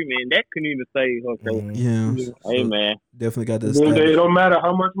best treatment, and that couldn't even save her. So, hey man, definitely got this. It don't matter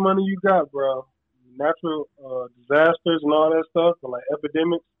how much money you got, bro. Natural disasters and all that stuff, and like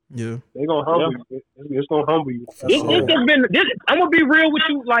epidemics. Yeah, they gonna humble you. It's gonna humble you. I'm gonna be real with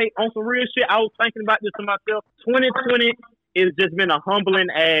you, like on some real shit. I was thinking about this to myself. 2020 it's just been a humbling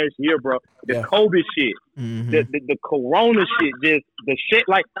ass year, bro. The COVID shit, the Corona shit, just the shit.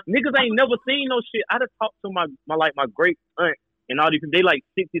 Like niggas ain't never seen no shit. I just talked to my great aunt and all these. They like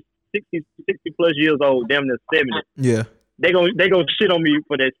 60 plus years old, damn near 70. Yeah. They gon' shit on me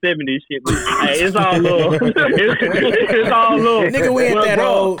for that 70 shit. But, hey, it's all love. it's all love. Nigga, we ain't that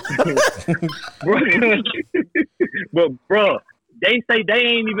old. But bro, they say they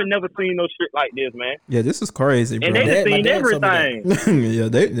ain't even never seen no shit like this, man. Yeah, this is crazy, bro. And they done seen everything. Yeah,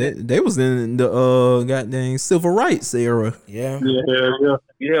 they was in the goddamn civil rights era. Yeah.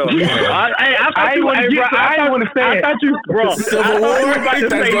 Yeah. I want to say I thought you, bro. Civil War. I thought you were about to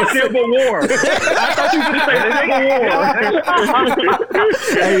say Civil War. I thought you were going to say Civil War.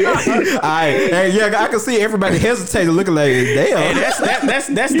 Hey, yeah, I can see everybody hesitating, looking like damn. Hey,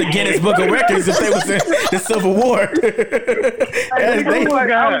 that's the Guinness Book of Records if they was in the Civil War.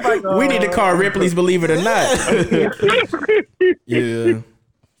 We need to call Ripley's Believe It or Not. Yeah.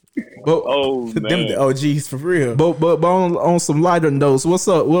 But, man. Them the OGs for real. But on some lighter notes, what's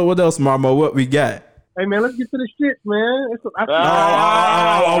up? What else, Marmo? What we got? Hey man, let's get to the shit, man. We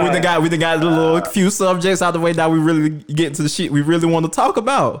done got a little few subjects out the way. Now we really get to the shit we really want to talk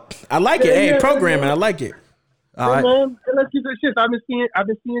about. I like it. Hey, programming. I like it. All right, man. Let's get to the shit. I've been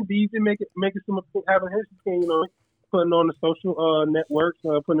seeing DZ making some having his opinion on it. Putting on the social networks,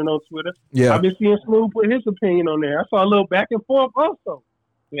 putting it on Twitter. Yeah, I've been seeing Smooth put his opinion on there. I saw a little back and forth also.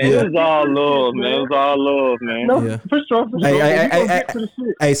 Man, it was all love, man. It was all love, man. No, for sure.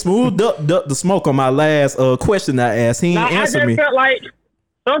 Hey, Smooth ducked the smoke on my last question I asked. He ain't answer me. I just felt like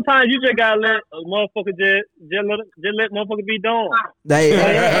sometimes you just gotta let a motherfucker just let motherfucker be done.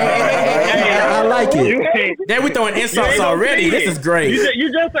 I like it. Then we throwing insults already. This is great.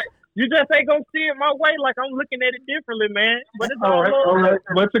 You just ain't gonna see it my way. Like I'm looking at it differently, man. But it's all right.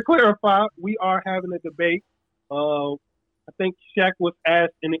 But to clarify, we are having a debate. I think Shaq was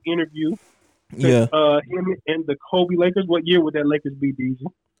asked in an interview. Yeah. Him and the Kobe Lakers. What year would that Lakers be, DZ?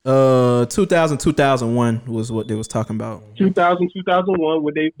 2000, 2001 was what they was talking about. 2000, 2001.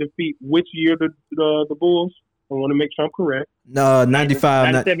 Would they defeat which year the Bulls? I want to make sure I'm correct. No,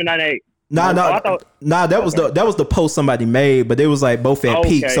 95, 97, 98. Nah, that was the post somebody made, but they was like both at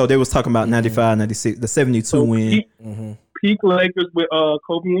peak, so they was talking about 95, 96, the 72 win. Peak Lakers with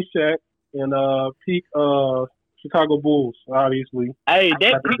Kobe and Shaq, and peak Chicago Bulls, obviously. Hey,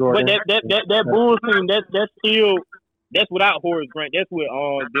 that Bulls team, that's without Horace Grant. That's with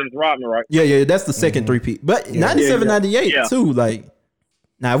Dennis Rodman, right? Yeah, that's the second three-peat. But 97, 98 too, like.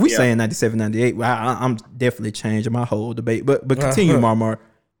 Now, if we saying 97, 98, I'm definitely changing my whole debate. But continue, Marmar.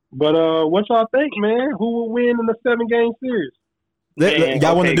 But what y'all think, man? Who will win in the 7-game series?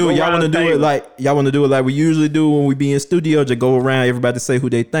 Y'all want to do it? Y'all want to do it like we usually do when we be in studio? Just go around, everybody say who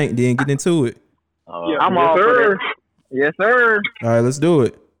they think, then get into it. I'm all for that. Yes, sir. All right, let's do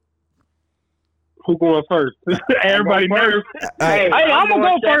it. Who going first? Everybody nervous. Hey, I'm gonna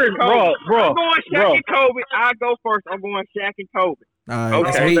go first, bro. I'm going Shaq and Kobe. I go first. I'm going Shaq and Kobe. All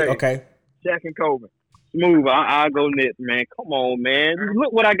right. Okay. Shaq and Kobe. Smooth. I'll go next, man. Come on, man.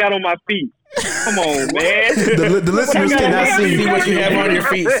 Look what I got on my feet. Come on, man. The listeners cannot see what you have on your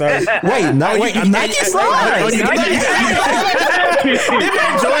feet, sir. Wait, Nike slides. They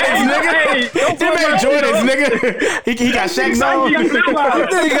made Jordans, nigga. He got Shaq's on. He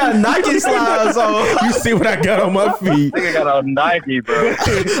got Nike slides on. You see what I got on my feet? Nigga got on Nike, bro. I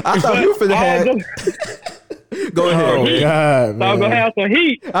thought you were finna have. Go ahead. Oh, God, man. I'm gonna have some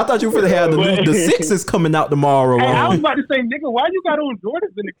heat. I thought you were finna have the Sixers coming out tomorrow. Hey, I was about to say, nigga, why you got on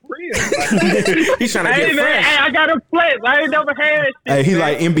Jordans in the crib? He's trying to get fresh. Hey, I got a flex. I ain't never had shit. Hey, he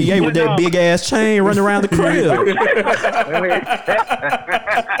like NBA with that big ass chain running around the crib.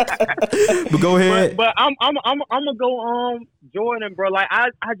 But go ahead. But I'm gonna go Jordan, bro. Like I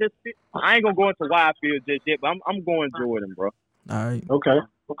ain't gonna go into why I feel just yet, but I'm going Jordan, bro. All right. Okay.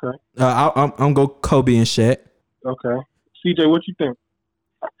 I'm gonna go Kobe and Shaq. Okay. CJ, what you think?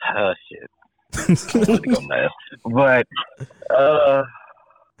 Oh shit. But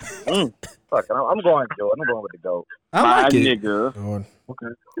fuck it. I'm going Jordan. I'm going with the GOAT. I like it. Nigga.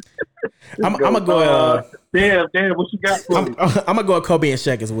 Okay. I'm gonna go. Damn. What you got for me? I'm gonna go Kobe and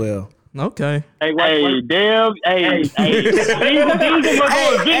Shaq as well. Okay. Hey, damn. Hey. These are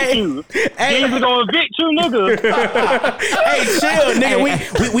gonna evict you. These are gonna evict you, nigga. Hey, chill,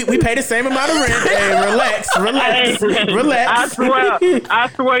 nigga. We pay the same amount of rent. Hey, relax. I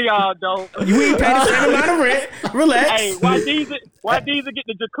swear, y'all don't. We ain't pay the same amount of rent. Relax. Hey, why these get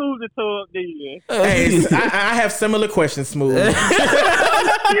the jacuzzi tub then? Hey, I have similar questions, Smooth.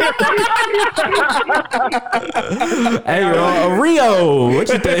 Hey, Rio, what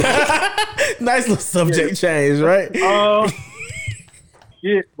you think? Nice little subject change, right?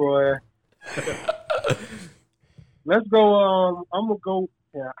 Shit, boy. Let's go. I'm gonna go.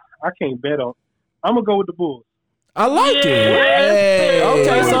 Yeah, I can't bet on. I'm gonna go with the Bulls. I like it. Hey.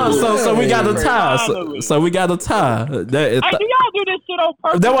 Okay, so we got a tie. So we got a tie. Do y'all do this shit on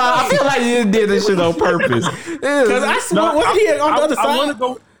purpose? That's why I feel like you did this shit on purpose. Because I swear, wasn't he on the other side?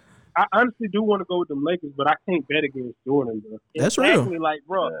 I honestly do want to go with them Lakers, but I can't bet against Jordan, bro. That's exactly, real. Like,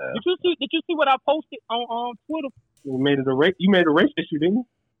 bro, did you see what I posted on Twitter? You made it a race issue, didn't you?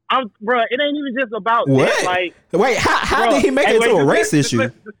 Bro, it ain't even just about what? That. Like, wait, how did he make it into a race issue?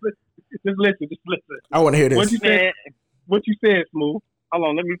 Just listen. I want to hear this. What you said, Smooth? Hold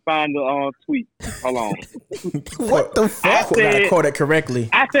on, let me find the tweet. Hold on. What the fuck? I caught it correctly.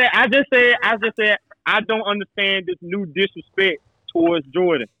 I just said, I don't understand this new disrespect towards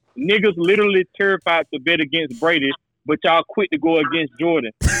Jordan. Niggas literally terrified to bet against Brady, but y'all quick to go against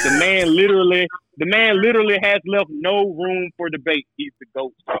Jordan. The man literally has left no room for debate. He's the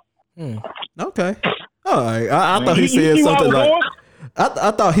GOAT. Okay. All right. I thought he said something like.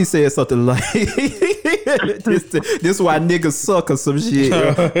 I thought he said something like this why niggas suck or some shit.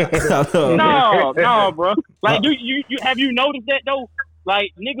 No, bro. Like, you have you noticed that though?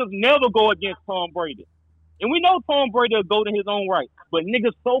 Like, niggas never go against Tom Brady. And we know Tom Brady will go to his own right. But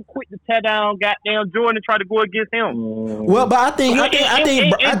niggas so quick to tear down goddamn Jordan and try to go against him. Well, but I think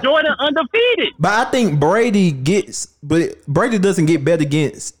Jordan undefeated. But I think Brady doesn't get bet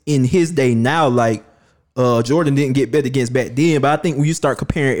against in his day now. Like Jordan didn't get bet against back then. But I think when you start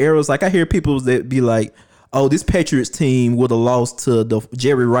comparing eras, like I hear people that be like, oh, this Patriots team would have lost to the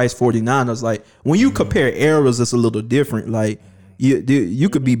Jerry Rice 49ers. Like when you compare eras, it's a little different. Like you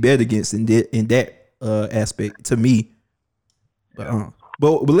could be bet against in that aspect to me.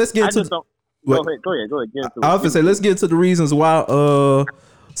 But let's get into go ahead. I was gonna say let's get into the reasons why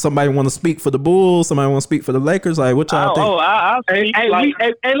somebody want to speak for the Bulls, somebody want to speak for the Lakers. Like what y'all think? I'll speak.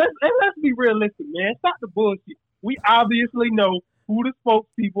 Let's be realistic, man. Stop the bullshit. We obviously know who the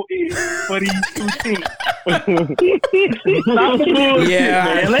spokespeople is for these two teams. Stop the bullshit,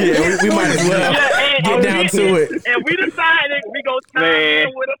 man. We might as well get down to it. And we decided we go time in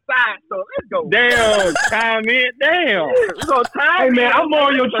with a side. So let's go. Damn, time in. Damn. We go time. Hey man, I'm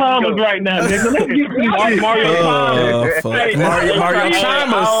Mario Chalmers right now, nigga. Let's get to Mario Chalmers. Mario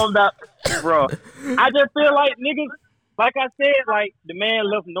Chalmers. Bro, I just feel like niggas, like I said, like the man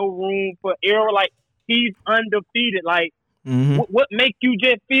left no room for error. Like he's undefeated. Like what make you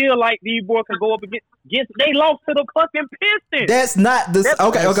just feel like these boys can go up against? They lost to the fucking Pistons. That's not the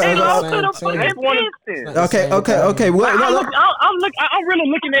okay. They lost to the fucking Pistons. Okay. I'm really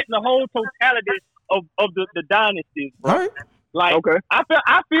looking at the whole totality of the dynasties, bro. Right. Like,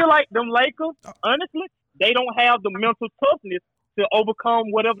 I feel like them Lakers, honestly, they don't have the mental toughness to overcome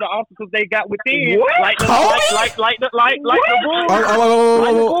whatever the obstacles they got within. What? Like the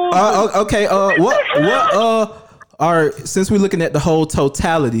Bulls. Okay. What? All right, since we're looking at the whole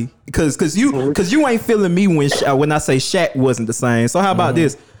totality, because you ain't feeling me when I say Shaq wasn't the same. So how about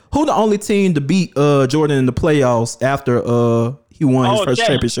this? Who the only team to beat Jordan in the playoffs after he won his first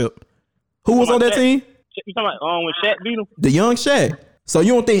championship? Who was on that team? You talking about when Shaq beat him? The young Shaq. So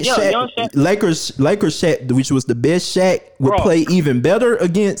you don't think Shaq. Lakers Shaq, which was the best Shaq, would play even better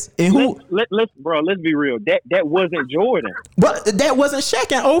against and who? Let's be real. That wasn't Jordan. But that wasn't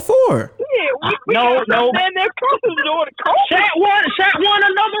Shaq in 04. Yeah, no. Man, that was Jordan. Shaq won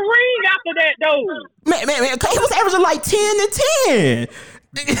another ring after that, though. Man, he was averaging like 10 and 10.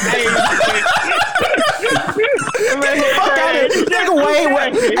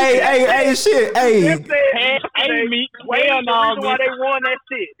 Wait. Hey, shit. Hey. Why they won that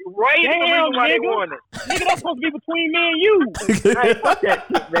shit? Right? Damn, why they won it. Nigga, that's supposed to be between me and you. Hey, fuck that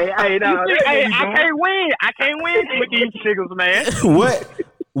shit, man. Hey, I can't win with these niggas, man. What?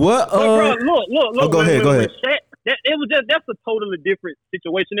 Look. Go ahead. That's a totally different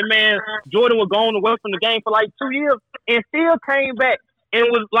situation. The man Jordan was going away from the game for like 2 years and still came back. And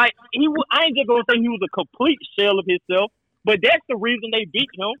was like, I ain't just gonna say he was a complete shell of himself, but that's the reason they beat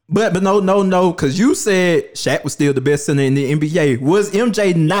him. But no, because you said Shaq was still the best center in the NBA. Was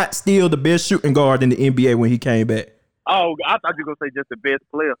MJ not still the best shooting guard in the NBA when he came back? Oh, I thought you were gonna say just the best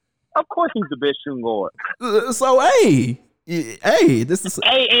player. Of course, he's the best shooting guard. So hey, this is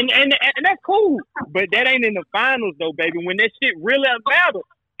and that's cool, but that ain't in the finals though, baby. When that shit really matters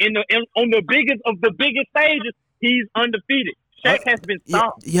on the biggest of the biggest stages, he's undefeated. Shaq has been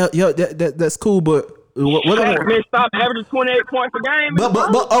stopped. Yeah, that's cool, but what Shaq been stopped averaging 28 points a game. But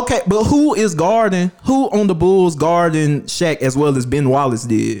okay, but who on the Bulls guarding Shaq as well as Ben Wallace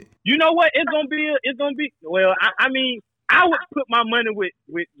did? You know what? It's gonna be. Well, I mean, I would put my money with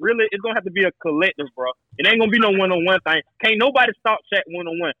really. It's gonna have to be a collective, bro. It ain't gonna be no one-on-one thing. Can't nobody stop Shaq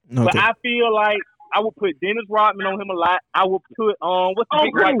one-on-one. Okay. But I feel like I would put Dennis Rodman on him a lot. I would put what's the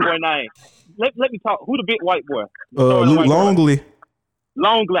big white boy name? Let me talk. Who the big white boy? Luke Longley.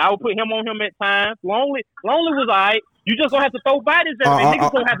 Longley. I would put him on him at times. Longley was alright. You just gonna have to throw bodies at him.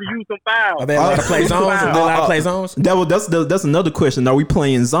 Niggas gonna have to use some fouls. Are they allowed to play zones? Are they allowed to play zones? That's another question. Are we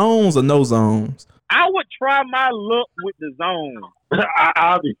playing zones or no zones? I would try my luck with the zone.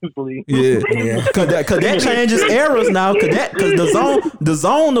 Obviously, yeah. Cause that changes eras now. Cause the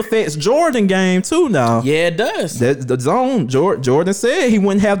zone affects Jordan game too now. Yeah, it does. The zone. Jordan said he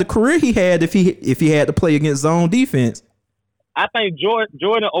wouldn't have the career he had if he had to play against zone defense. I think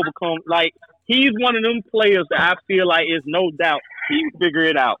Jordan overcome, like, he's one of them players that I feel like is no doubt he can figure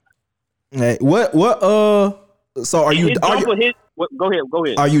it out. Hey, what so are you go ahead.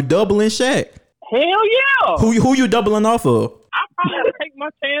 Are you doubling Shaq? Hell yeah. Who you doubling off of? I probably take my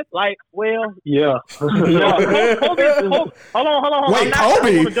chance. Like, well, yeah. Kobe, hold on. Wait,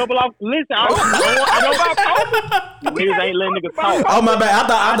 Kobe? Double off. Listen, I know about Kobe. Niggas ain't letting niggas talk. Oh my bad.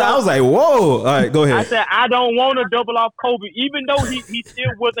 I was like, whoa. All right, go ahead. I said I don't want to double off Kobe, even though he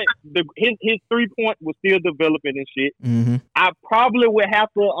still wasn't his 3-point was still developing and shit. Mm-hmm. I probably would have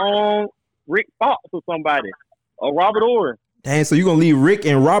to Rick Fox or somebody or Robert Ory. Dang, so you gonna leave Rick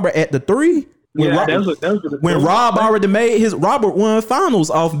and Robert at the 3? When Rob already made Robert won finals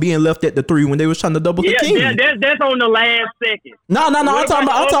off being left at the 3 when they was trying to double the King. Yeah, that's on the last second. No. I'm talking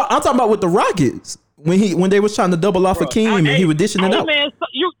about with the Rockets when they was trying to double off a King and he was dishing it out. Man,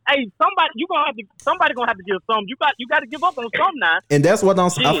 somebody gonna have to give some. You got to give up on some now. And that's what I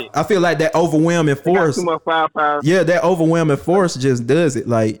feel like that overwhelming force. Too much firepower. Yeah, that overwhelming force just does it.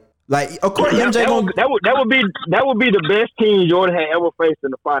 Like, of course, MJ that would be the best team Jordan had ever faced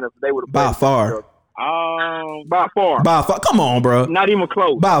in the finals. They would have by far. By far. Come on, bro. Not even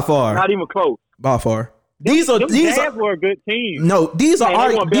close. By far. Not even close. By far. These were a good team. No, these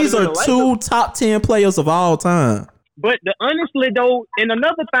are 2 top 10 players of all time. But honestly, though, and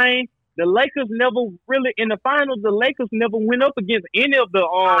another thing, the Lakers never really in the finals. The Lakers never went up against any of the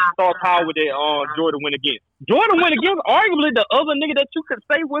star power that Jordan went against. Jordan went against arguably the other nigga that you could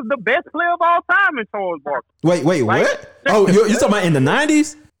say was the best player of all time in Charles Barkley. Wait, what? Oh, you talking about in the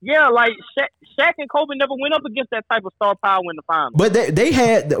 90s? Yeah, like Shaq and Kobe never went up against that type of star power in the finals. But they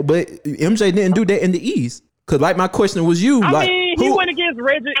had, but MJ didn't do that in the East. Cause like my question was you, I mean, he went against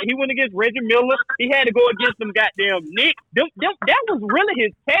Reggie Miller. He had to go against them goddamn Knicks. That was really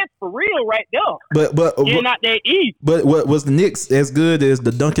his test for real right there. But not that easy. But what was the Knicks as good as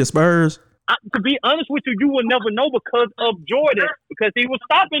the Duncan Spurs? To be honest with you, you will never know because of Jordan, because he was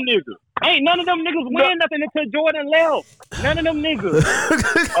stopping niggas. Ain't none of them niggas win nothing until Jordan left. None of them niggas.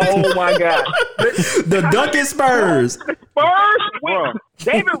 Oh my God. The Duncan Spurs. Bro.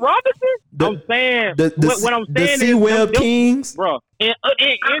 David Robinson? I'm saying what I'm saying the C-Web Kings. Bro. In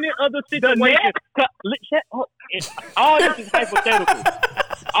any other situation, all this is hypothetical.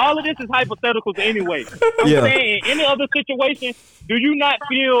 All of this is hypotheticals anyway. I'm saying, in any other situation, do you not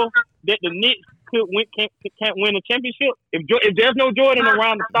feel that the Knicks can't win a championship? If there's no Jordan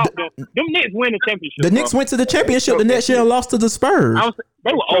around to stop them Knicks win a championship. The Knicks went to the championship the next year and lost to the Spurs.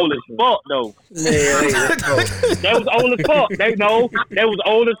 They were old as fuck, though. They was old as fuck. They was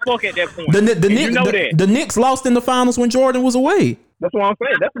old as fuck at that point. The Knicks lost in the finals when Jordan was away. That's what I'm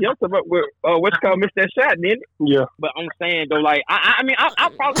saying. That's the youngster, but what's called missed that shot, didn't it? Yeah. But I'm saying though, like I mean, I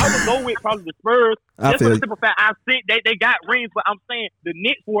would go with probably the Spurs. Just for the simple fact, I think they got rings, but I'm saying the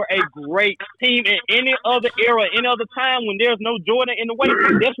Knicks were a great team in any other era, any other time when there's no Jordan in the way.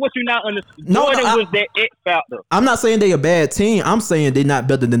 That's what you not understand. Jordan was that X factor. I'm not saying they a bad team. I'm saying they're not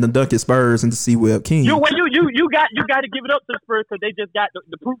better than the Duncan Spurs and the C-Web Kings. You got to give it up to the Spurs because they just got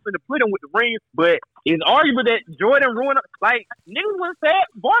the proof in the pudding with the rings. But it's arguable that Jordan ruined. Like niggas was sad.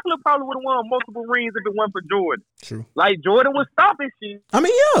 Barkley probably would have won multiple rings if it wasn't for Jordan. True. Like Jordan was stopping shit. I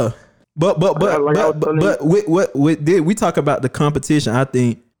mean, yeah. But we talk about the competition. I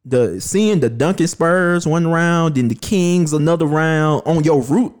think seeing the Duncan Spurs one round, then the Kings another round in your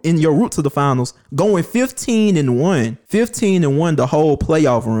route to the finals, going 15-1 the whole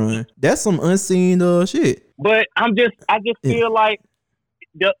playoff run. That's some unseen shit. But I just feel like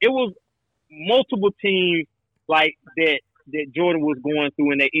it was multiple teams like that Jordan was going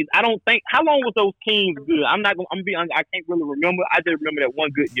through in that East. I don't think how long was those Kings good? I'm be honest, I can't really remember. I just remember that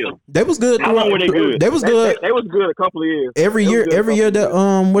one good year. They was good. How long were they good? They was good. They was good a couple of years. Every year that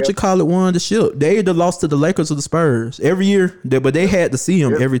won the ship. They either lost to the Lakers or the Spurs. Every year, but they had to see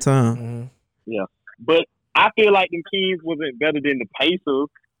them every time. Mm-hmm. Yeah, but I feel like the Kings wasn't better than the Pacers.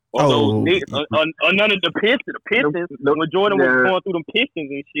 Or those Knicks, or none of the Pistons. The Pistons, when Jordan was going through them Pistons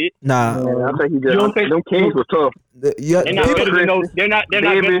and shit. Nah, I think he just. You don't think them Kings were tough? Yeah, they're not better than those. They're not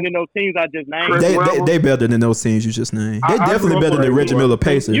better than those teams I just named. They better than those teams you just named. They definitely better than Reggie Miller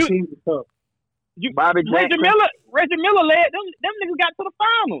Pacers. Bobby Jackson. Reggie Miller led them niggas got to the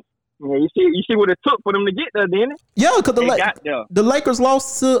finals. Yeah, you see what it took for them to get there, didn't it? Yeah, because the Lakers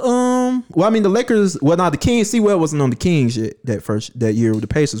lost to the Lakers. Well, the Kings. Sewell wasn't on the Kings yet that year. The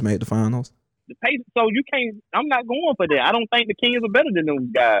Pacers made the finals. The Pacers. So you can't. I'm not going for that. I don't think the Kings are better than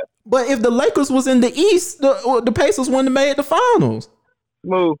them guys. But if the Lakers was in the East, the Pacers wouldn't have made the finals.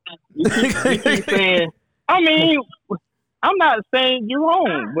 Smooth. You keep saying. I mean. I'm not saying you're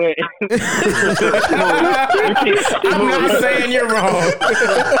wrong, but I'm not saying you're wrong.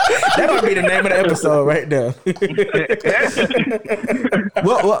 That might be the name of the episode right there.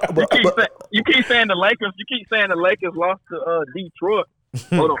 You keep saying the Lakers. You keep saying the Lakers lost to Detroit.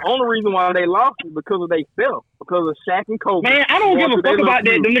 Well, the only reason why they lost is because of they fell, because of Shaq and Kobe. Man, I don't give a fuck about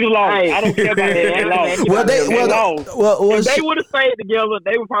that. The niggas lost. I don't care about that. They lost. If they would have stayed together,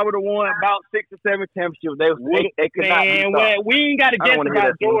 they would probably have won about 6 or 7 championships. They could not be stopped. We ain't got to guess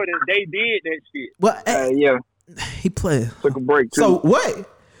about Jordan. They did that shit. Well, yeah, he played. Took a break too. So what?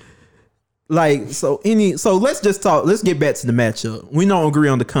 So let's just talk. Let's get back to the matchup. We don't agree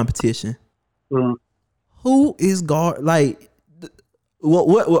on the competition. Mm-hmm. Who is guard like?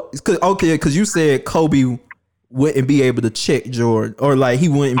 What? Because you said Kobe wouldn't be able to check Jordan, or like he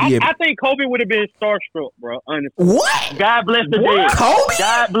wouldn't be able. I think Kobe would have been starstruck, bro. Honestly. What? God bless the dead. Kobe?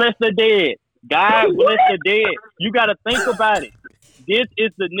 God bless the dead. God bless the dead. You got to think about it. This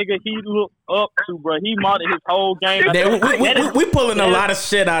is the nigga he looked up to, bro. He modeled his whole game. We pulling a lot of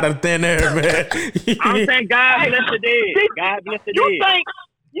shit out of thin air, man. I'm saying God bless the dead. God bless the dead.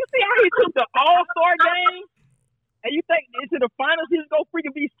 You see how he took the All-Star game? And you think into the finals he's gonna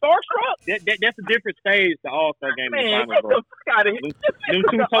freaking be starstruck? That's a different stage, the All-Star game. Man, in the finals, bro. Them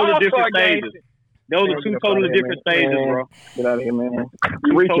two totally different stages. Those are two totally different stages, bro. Get out of here, man.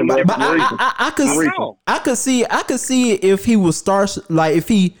 You're reaching, man. I could see if he was if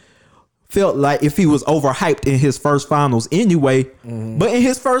he felt like if he was overhyped in his first finals anyway. Mm-hmm. But in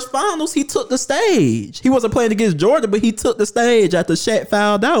his first finals, he took the stage. He wasn't playing against Jordan, but he took the stage after Shaq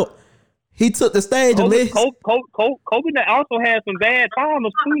fouled out. He took the stage. Kobe also had some bad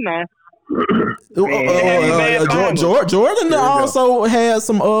finals too now. Jordan also had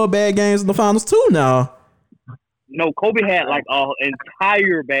some bad games in the finals too now. No, Kobe had like an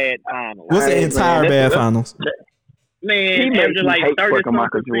entire bad finals. What's the entire bad finals? Man, he averaged like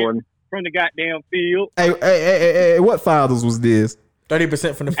 30% from the goddamn field. Hey, what finals was this?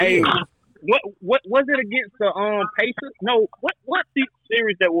 30% from the field. Hey, what was it against the Pacers? No, what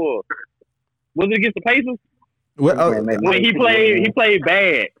series that was? Was it against the Pacers? When he played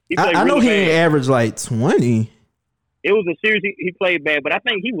bad. I know he didn't average like 20. It was a series he played bad, but I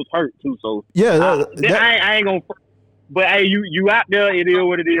think he was hurt too. So yeah, I ain't gonna. But hey, you out there? It is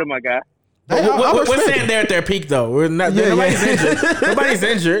what it is, my guy. We're saying they're at their peak though. We're not. Nobody's injured. Nobody's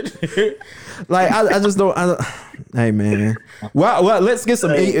injured. Like I just don't. Hey man, well, let's get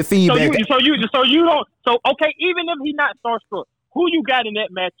some feedback. So you don't. So okay, even if he's not starstruck, who you got in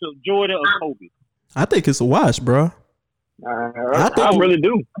that matchup, Jordan or Kobe? I think it's a wash, bro. I really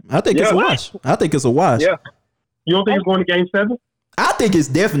do. I think it's a wash. I think it's a wash. Yeah. You don't think it's going to Game 7? I think it's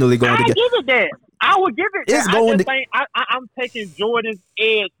definitely going to Game 7. I give it that. I would give it that. It's going to. I'm taking Jordan's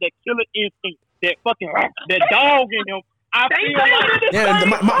edge, that killer instinct, that dog in him. I feel like the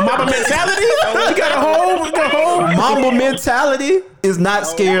Mamba mentality. You got a whole Mamba mentality is not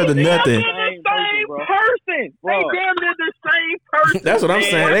scared of nothing. Person. Bro. They damn near the same person. That's what I'm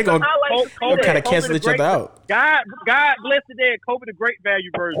saying. They gonna kind of cancel each other out. God bless the dead. Kobe the great value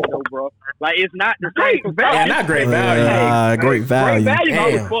version though, bro. Like it's not the same value. Yeah, not great value. Great value. Great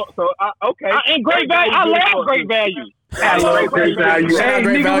value. So okay. And great value. I love great value. I love great value.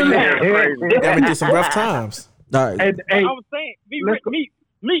 Great value. That would do some rough times. All right. I was saying,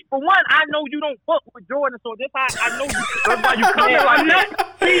 me, for one, I know you don't fuck with Jordan, so this I know you. That's why you come in like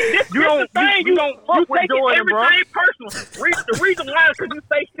that. See, you don't fuck with Jordan, bro. Personal. The reason why is because you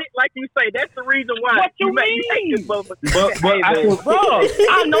say shit like you say. That's the reason why. What you mean? But I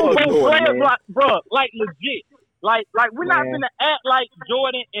know both players, bro. Like legit. Like we're not gonna act like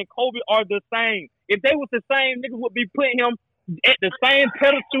Jordan and Kobe are the same. If they was the same, niggas would be putting him at the same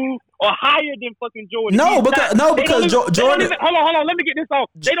pedestal or higher than fucking Jordan. Because Jordan. Hold on. Let me get this off.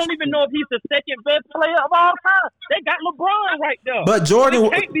 They don't even know if he's the second best player of all time. They got LeBron right there. But Jordan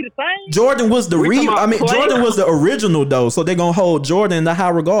can't be the same. Jordan was the Jordan was the original though, so they're gonna hold Jordan in high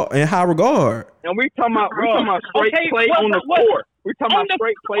regard. And we talking about straight play on the court. We're talking about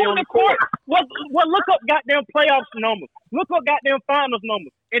straight play on the court. What look up goddamn playoffs numbers. Look up goddamn finals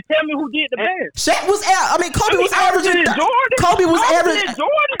numbers. And tell me who did the best. Shaq was Kobe was averaging.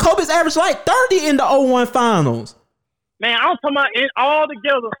 Kobe's averaged like 30 in the 01 finals. Man, I'm talking about it all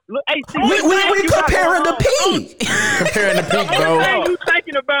together. Look, hey, see, we comparing the peak. Comparing the peak, bro. The thing you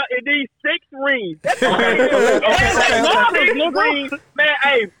thinking about is these 6 rings. That's okay. Rings. Man,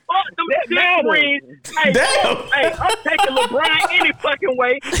 hey, fuck them 6 rings. Hey, hey, I'm taking LeBron any fucking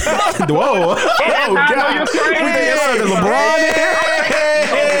way. Whoa. Oh, God. We got LeBron in here.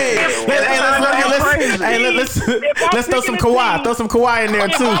 Let's throw some Kawhi. Throw some Kawhi in there,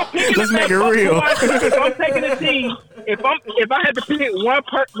 too. Let's make it real. If I'm taking a team, if I had to pick one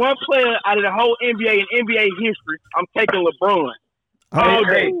player out of the whole NBA and NBA history, I'm taking LeBron all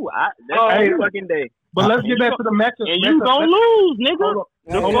day. All fucking day. But let's get back to the matchup. And you gonna lose, nigga.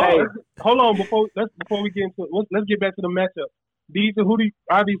 Hold on. Before we get into it, let's get back to the matchup. These who do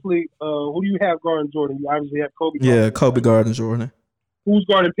you have guarding Jordan? You obviously have Kobe. Yeah, Kobe guarding Jordan. Who's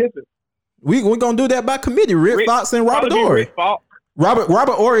guarding Pippen? We're gonna do that by committee. Rick Fox and Robert Horry.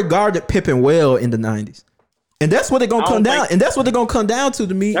 Robert Horry guarded Pippen well in the 90s. And that's what they're gonna come down. And that's what they're gonna come down to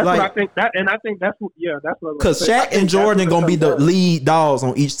me. That's like, what I think. I think that's what. Yeah, that's what. Because Shaq and Jordan gonna be the lead dogs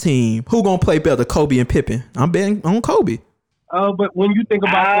on each team. Who gonna play better, Kobe and Pippen? I'm betting on Kobe. But when you think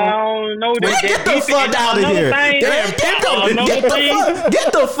about, I don't know. Get the fuck out of here!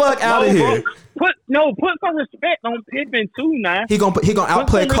 Get the fuck out of here! Put some respect on Pippen too, now. He gonna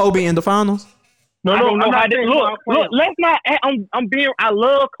outplay Kobe in the finals. No, look. Let's not. I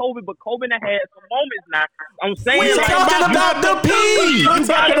love Kobe, but Kobe had some moments now. I'm saying we're talking about the P. We're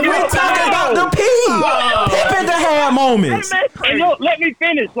talking about the P. Pippen had moments. Hey, look, let me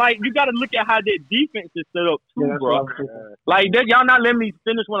finish. Like, you got to look at how their defense is set up too, bro. Like, y'all not letting me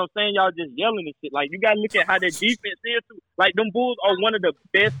finish what I'm saying. Y'all just yelling and shit. Like, you got to look at how their defense is too. Like, them Bulls are one of the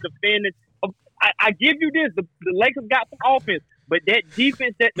best defenders. I give you this. The Lakers got some offense. But that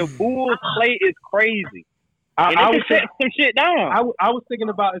defense that the Bulls play is crazy. I was shut some shit down. I was thinking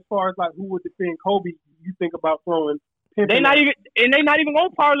about as far as like who would defend Kobe. You think about throwing Pippen. They not even gonna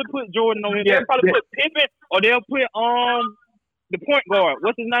probably put Jordan on him. They'll probably put Pippen or they'll put the point guard.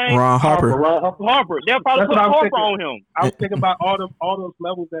 What's his name? Ron Harper. They'll probably put Harper on him. I was thinking about all those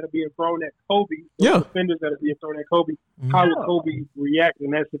levels that are being thrown at Kobe. Defenders that are being thrown at Kobe. How would Kobe react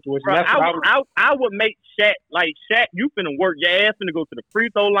in that situation? Bro, I would make Shaq like Shaq. You finna work your ass finna go to the free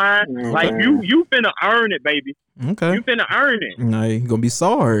throw line. Okay. Like you finna earn it, baby. Okay. You finna earn it. No, you gonna be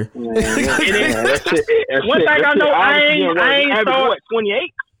sorry. One thing I know, I ain't sorry.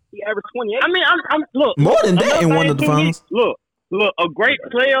 28. He averaged 28. I mean, I'm look more than that in one of the finals. Look, a great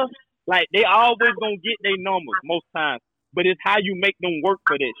player, like they always gonna get their numbers most times, but it's how you make them work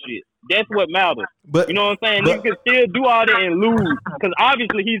for that shit. That's what matters. But you know what I'm saying? You can still do all that and lose because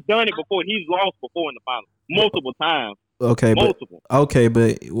obviously he's done it before. He's lost before in the finals multiple times. Okay, but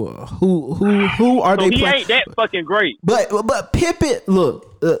who are they? He ain't that fucking great. But Pippen,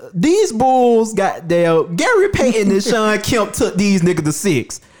 look, these Bulls got their Gary Payton and Sean Kemp took these niggas to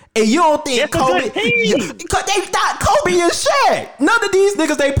 6. And you don't think Kobe? Because they not Kobe and Shaq. None of these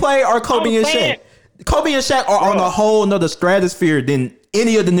niggas they play are Kobe and Shaq. Kobe and Shaq are on a whole nother stratosphere than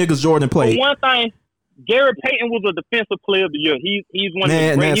any of the niggas Jordan played. One thing, Gary Payton was a defensive player of the year. He's one of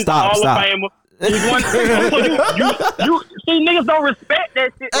the great. He's stop. Hall of Famer. He's one. you see, niggas don't respect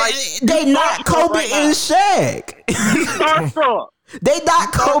that shit. Like they not Kobe and Shaq. Starstruck. They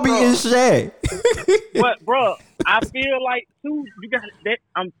not Kobe and Shaq. But bro, I feel like too. You got that.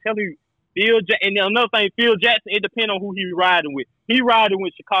 I'm telling you, and another thing, Phil Jackson. It depends on who he riding with. He riding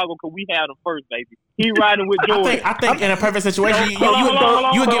with Chicago because we had him first, baby. He riding with Jordan. I think in a perfect situation, you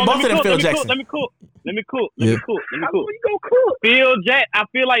would get both of them. Phil Jackson. Let me cook. You go cook. I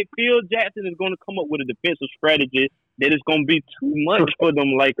feel like Phil Jackson is going to come up with a defensive strategy that is going to be too much for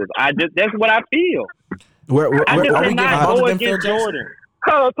them Lakers. That's what I feel. I just cannot go against Jordan.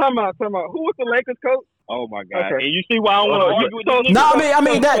 Time out. Who was the Lakers coach? Oh my God! Okay. And you see why I want to? No, I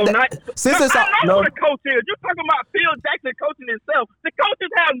mean that since it's I know what the coach is. You're talking about Phil Jackson coaching himself. The coaches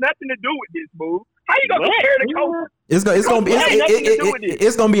have nothing to do with this move. How you gonna compare the coach? It's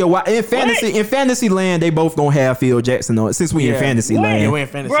gonna be a while in fantasy land. They both gonna have Phil Jackson on it since we in fantasy land. Yeah, we in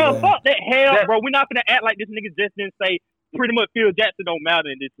fantasy bro, land. fuck that hell, bro. We're not gonna act like this nigga just didn't say pretty much Phil Jackson don't matter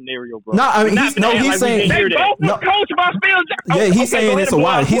in this scenario, bro. No, I mean he's saying They both was coached by Phil Jackson. Yeah, he's saying it's a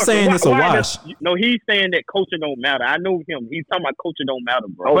wash. He's saying it's a wash. No, he's saying that coaching don't matter. I know him. He's talking about coaching don't matter,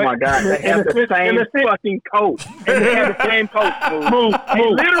 bro. Oh my God, they have the same fucking coach. And they have the same coach. They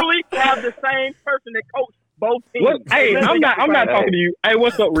literally have the same person that coached both teams. Hey, I'm not talking to you. Hey,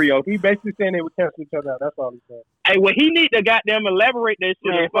 what's up, Rio? He basically saying they would cancel each other out. That's all he's saying. Hey, well, he need to goddamn elaborate that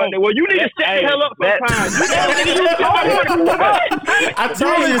shit. Well, you need to shut the hell up sometimes. I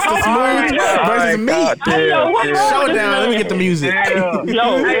told you it's the smooth versus me. Showdown. Let me get the music. Yo,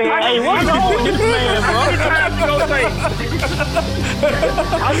 hey, what's wrong with this man, bro?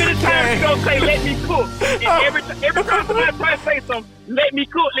 How many times you gonna say let me cook? And every time somebody try to say something, let me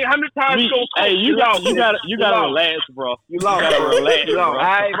cook. How many times you gonna cook? Hey, you gotta relax, bro. You gotta relax. All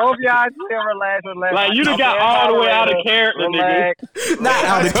right, both y'all just relax. Like you done got all the way out of character, nigga. Not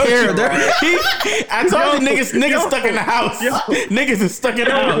out of character. I told you niggas stuck in the house. Niggas is stuck in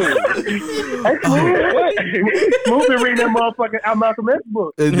the house. Smooth been reading that motherfucking Malcolm X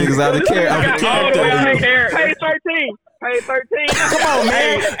book. Niggas out of character. Pay 13. Pay 13. Come on,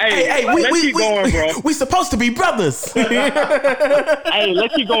 man. Hey, let's keep going, bro. We supposed to be brothers. Hey,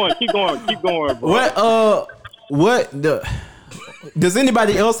 let's keep going. Keep going, bro. Does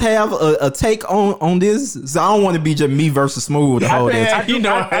anybody else have a take on this? So I don't want to be just me versus Smooth the whole day. I was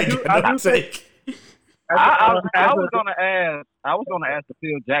gonna ask the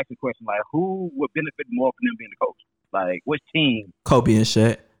Phil Jackson question, like who would benefit more from him being the coach? Like which team? Kobe and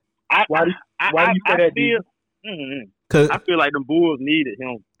Shaq. Why do you say that? I feel like the Bulls needed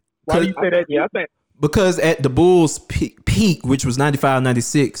him. Why do you say that? Yeah, I think because at the Bulls' peak, which was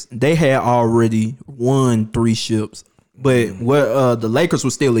 95-96, they had already won 3 ships. But the Lakers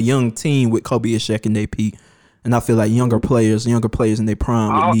were still a young team with Kobe and Shaq in their peak, and I feel like younger players in their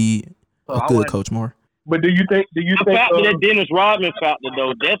prime would need a good coach more. But do you think? That Dennis Rodman factor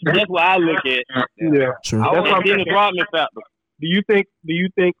though? That's what I look at. Yeah, true. That's Dennis Rodman factor. Do you think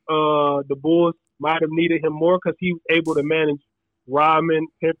the Bulls might have needed him more because he was able to manage Rodman,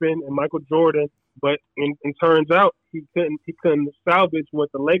 Pippen, and Michael Jordan, but it turns out he couldn't salvage what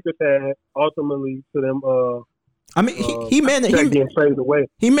the Lakers had ultimately to them. I mean, he managed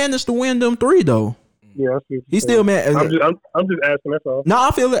to win them 3 though. Yeah, he still managed. I'm just asking. That's all. No,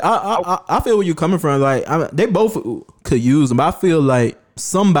 I feel it. I feel where you're coming from. Like they both could use them. I feel like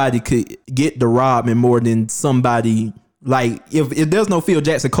somebody could get the Rodman more than somebody. Like if there's no Phil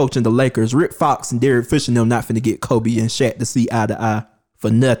Jackson coaching the Lakers, Rick Fox and Derek Fisher and them not finna get Kobe and Shaq to see eye to eye for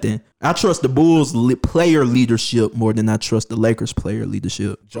nothing. I trust the Bulls player leadership more than I trust the Lakers player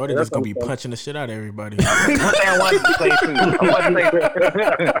leadership. Jordan just gonna be punching the shit out of everybody.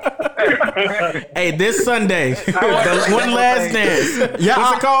 Hey, this Sunday, one last dance. Yeah,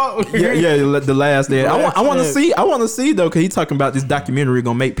 what's it called? Yeah, the last dance. I want to see though, because he talking about this documentary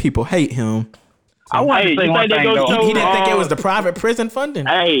gonna make people hate him. I want to say one thing though. He didn't think it was the private prison funding.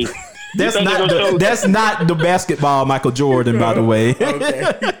 Hey. That's not the basketball Michael Jordan, by the way.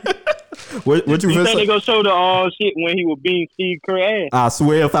 Okay. What you think they gonna show the shit when he was beating Steve Kerr ass? I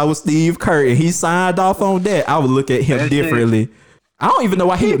swear, if I was Steve Kerr and he signed off on that, I would look at him differently. I don't even know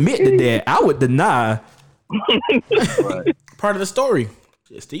why he admitted that. I would deny. Part of the story.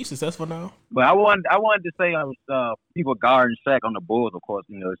 Is Steve successful now? But I wanted to say people guarding Shaq on the Bulls. Of course,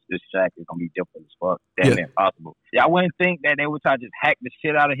 this Shaq is gonna be different as fuck. Damn impossible. Yeah, I wouldn't think that they would try to just hack the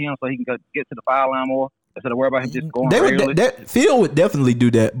shit out of him so he can get to the foul line more instead of worry about him just going. Phil would definitely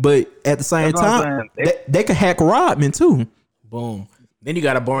do that, but at the same time, they could hack Rodman too. Boom. Then you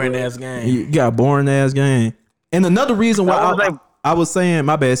got a boring ass game. You got a boring ass game. And another reason why I was saying,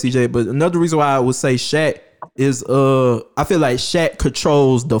 my bad, CJ, but another reason why I would say Shaq is I feel like Shaq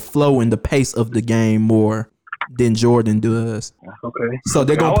controls the flow and the pace of the game more than Jordan does. Okay. So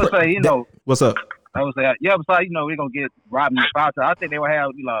they're gonna what's up? I would say, besides, we're gonna get Rodman foul. I think they will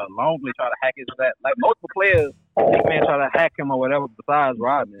have Longley try to hack his that. Like multiple players, they may try to hack him or whatever. Besides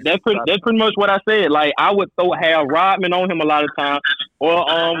Rodman, that's pretty much what I said. Like I would have Rodman on him a lot of times, or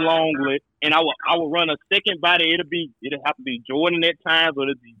Longley, and I would run a second body. It'll have to be Jordan at times, or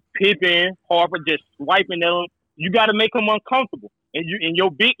it'll be Pippen, Harper, just swiping them. You got to make them uncomfortable, and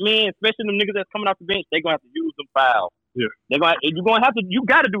your big men, especially them niggas that's coming off the bench, they're gonna have to use them fouls. Yeah, you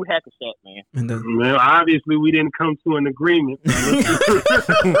got to do hack a shot, man. Well, obviously we didn't come to an agreement.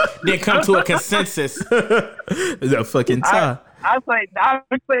 Didn't come to a consensus. It's a fucking tie. I say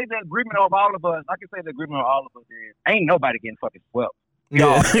the agreement of all of us. I can say the agreement of all of us is ain't nobody getting fucking swept.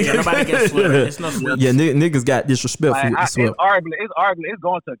 Yeah, nobody gets swept. It's no sweep. Yeah, niggas got disrespectful with the sweep. It's arguably, it's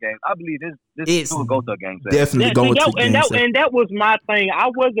going to a game. I believe this will go to a game. Definitely going to a game. And that was my thing. I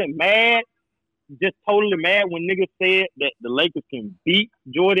wasn't mad, just totally mad when niggas said that the Lakers can beat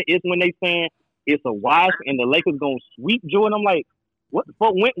Jordan. It's when they saying it's a wash and the Lakers gonna sweep Jordan. I'm like, what the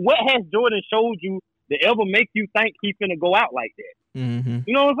fuck? What has Jordan showed you to ever make you think he's finna go out like that? Mm-hmm.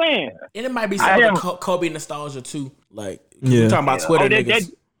 You know what I'm saying? And it might be some of the Kobe nostalgia too. Like, yeah, we're talking about Twitter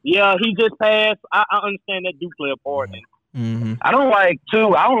niggas. Yeah, he just passed. I understand that do play a part in it. Mm-hmm. I don't like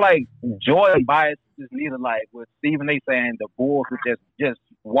Jordan bias neither. Like with Stephen A saying the Bulls would just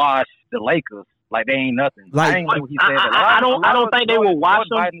wash the Lakers like they ain't nothing. Like, I ain't know what he said. I don't think they will wash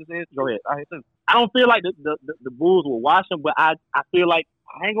them. Go ahead. I don't feel like the Bulls will wash them, but I feel like,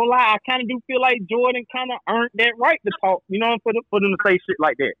 I ain't gonna lie, I kind of do feel like Jordan kind of earned that right to talk, you know, for them to say shit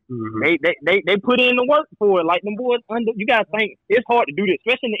like that. Mm-hmm. They put in the work for it. Like them boys you gotta think it's hard to do this,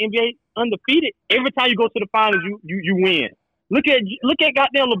 especially in the NBA, undefeated. Every time you go to the finals, you win. Look at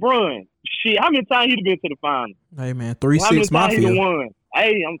goddamn LeBron. Shit, how many times he's been to the finals? Hey man, 3-6 Mafia.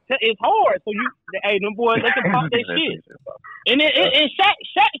 Hey, it's hard. So them boys, they can pop that shit. And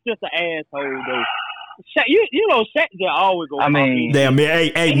Shaq's just an asshole though. Shaq, you know, Shaq just always go. I mean, damn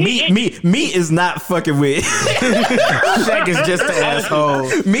man, me is not fucking with. Shaq is just an asshole.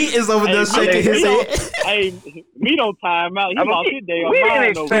 Me is over there shaking his head. Hey, me don't time out. He lost his day. We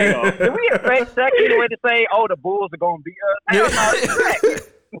didn't expect. Did we expect Shaq anyway to say, "Oh, the Bulls are gonna beat us"?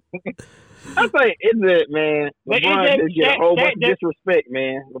 I say it's it, man. LeBron just get a whole bunch of disrespect,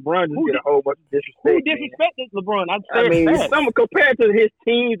 man. LeBron just get a whole bunch of disrespect. Who disrespected LeBron? I mean, compared to his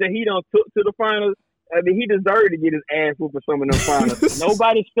teams that he done took to the finals, I mean, he deserved to get his ass whooped for some of them finals.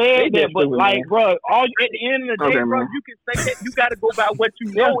 Nobody said that, but like, bro, at the end of the day, bro, you can say that you got to go by what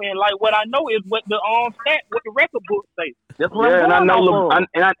you know, and like what I know is what the what the record book say. That's what and I know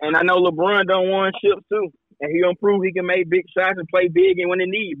LeBron done won ships too. And he don't prove he can make big shots and play big and when it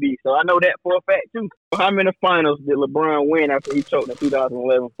need be. So I know that for a fact too. How many finals did LeBron win after he choked in the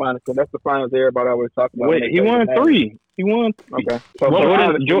 2011 finals? So that's the finals everybody always talk about. He won 3. He won 3. Okay. So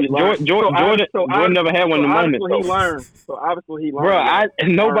Jordan never had one in the moment. So obviously he learned. Bro,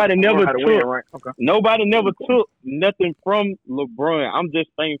 nobody never took nothing from LeBron. I'm just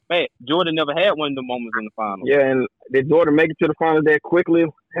saying fact. Jordan never had one of the moments in the finals. Yeah, and did Jordan make it to the finals that quickly,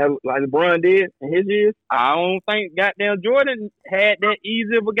 like LeBron did in his years? I don't think goddamn Jordan had that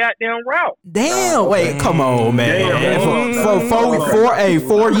easy of a goddamn route. Damn, wait, come on, man. For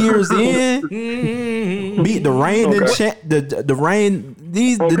 4 years in, beat the Reign the Reign.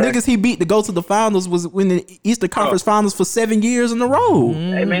 The niggas he beat to go to the finals was in the Eastern Conference Finals for 7 years in a row.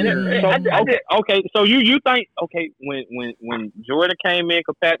 Hey man, so you think when Jordan came in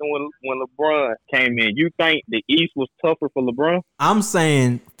compared to when LeBron came in, you think the East was tougher for LeBron? I'm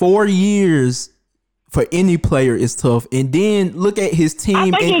saying 4 years for any player is tough, and then look at his team.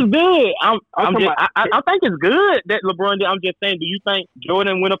 I think it's good. I think it's good that LeBron did. I'm just saying, do you think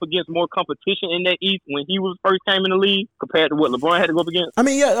Jordan went up against more competition in that East when he was first came in the league compared to what LeBron had to go up against? I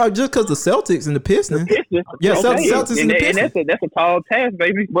mean, yeah, just because the Celtics and the Pistons. Celtics and the Pistons. That's a tall task,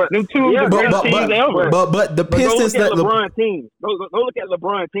 baby. But them two teams ever. But the Pistons. Go look at LeBron team. Go look at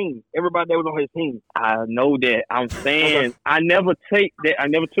LeBron team. Everybody that was on his team. I know that. I'm saying I never took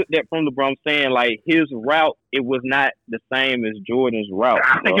that from LeBron. I'm saying like his route, it was not the same as Jordan's route.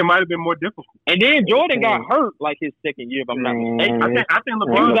 I think it might have been more difficult. And then Jordan got hurt like his second year, if I'm not mistaken. I think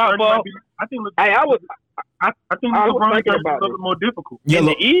LeBron was out. I think LeBron is a little bit more difficult. Yeah,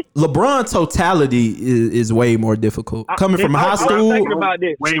 LeBron totality is way more difficult. Coming from high school, about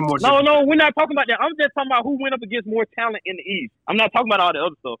this. Way more. No, we're not talking about that. I'm just talking about who went up against more talent in the East. I'm not talking about all the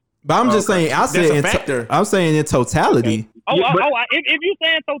other stuff. But I'm just saying, I'm saying in totality. If you're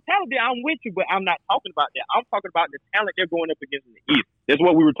saying totality, I'm with you, but I'm not talking about that. I'm talking about the talent they're going up against in the East. That's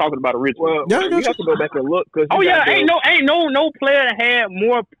what we were talking about originally. Well, you have to go back and look. Ain't no player that had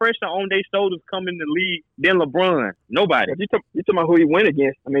more pressure on their shoulders coming in the league than LeBron. Nobody. You talking about who he went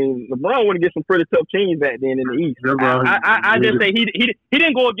against? I mean, LeBron went against some pretty tough teams back then in the East. I just say he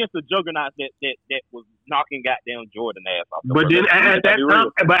didn't go against the juggernaut that was knocking goddamn Jordan ass off. But then at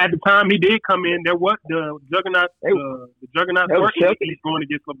the time he did come in, there was the juggernaut. The juggernaut he's going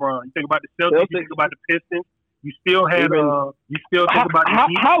against LeBron. You think about the Celtics. You think about the Pistons. You still had you still think about the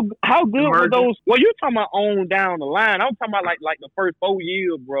how good were those? Well, you're talking about on down the line. I'm talking about like the first 4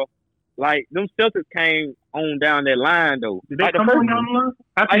 years, bro. Like them Celtics came on down that line though. Did they come on down the line?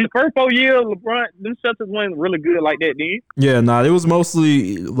 Like the first 4 years, LeBron, them Celtics weren't really good like that then. Yeah, it was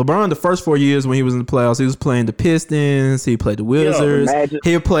mostly LeBron. The first 4 years when he was in the playoffs, he was playing the Pistons. He played the Wizards.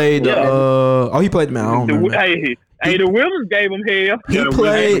 He played he played the man. I don't remember. Hey, the Wizards gave him hell. He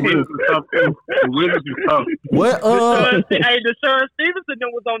played. The Wizards was tough. What? The Sean Stevenson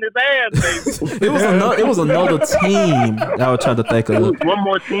was on his ass, baby. It was another team I was trying to think of. One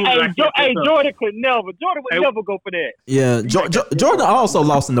more team. Jordan could never. Jordan would never go for that. Yeah, Jordan also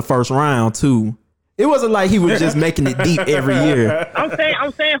lost in the first round too. It wasn't like he was just making it deep every year.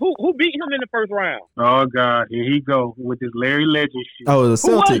 I'm saying who beat him in the first round? Oh God, here he go with this Larry Legend shit. Oh, the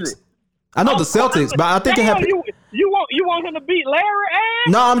Celtics. I know the Celtics, but I think it happened. You want him to beat Larry?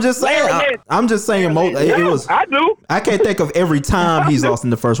 No, I'm just saying. I'm just saying. It was. I do. I can't think of every time he's lost in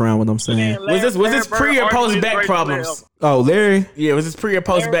the first round. What I'm saying. Was this pre or post back problems? Oh, Larry. Yeah, was this pre or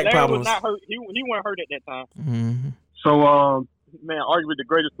post back problems? Was not hurt. He wasn't hurt at that time. Mm-hmm. So man, arguably the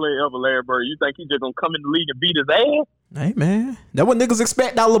greatest player ever, Larry Bird. You think he's just gonna come in the league and beat his ass? Hey man, that's what niggas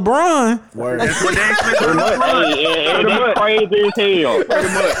expect out of LeBron. Word. That's what they expect out of LeBron. They crazy as hell.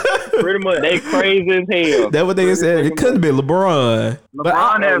 Pretty much. They crazy as hell. That's what they said. It couldn't be LeBron.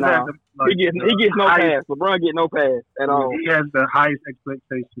 LeBron has he gets no pass. LeBron get no pass at all. He has the highest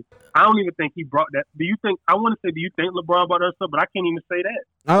expectations. I don't even think he brought that. Do you think LeBron brought us up? But I can't even say that.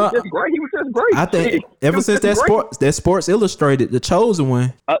 He was just great. I think ever since that Sports Illustrated, the chosen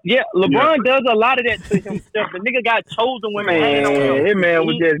one. Yeah, LeBron does a lot of that to himself. The nigga got chosen women. His man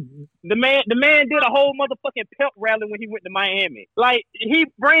was just. The man did a whole motherfucking pep rally when he went to Miami. Like he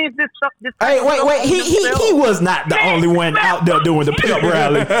brings this stuff. Hey, wait. He was not the only one out there doing the pep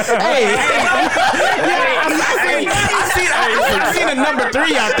rally. Hey, I seen a number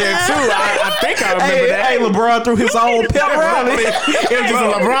 3 out there too. I think I remember that. Hey, LeBron threw his own pep rally. It was just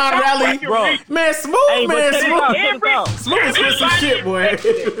a LeBron rally, bro. Man, smooth. Smooth is some shit, boy.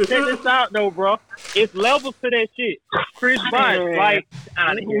 Check this out though, bro. It's levels to that shit. Chris Bosh, like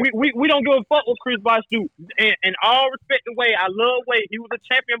we don't give a fuck what Chris Bosh do. In all respect the way, I love Wade. He was a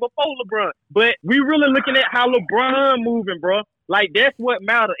champion before LeBron. But we really looking at how LeBron moving, bro. Like, that's what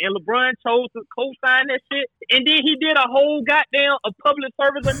matters. And LeBron chose to co-sign that shit. And then he did a whole goddamn public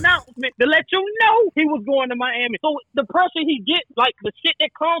service announcement to let you know he was going to Miami. So the pressure he gets, like the shit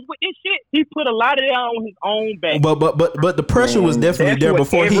that comes with this shit, he put a lot of that on his own back. But the pressure was definitely there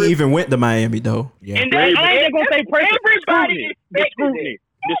before he even went to Miami, though. Yeah. And I ain't just gonna say pressure. Everybody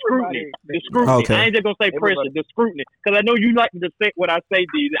the scrutiny. Okay. I ain't just gonna say pressure, the scrutiny, because I know you like to say what I say,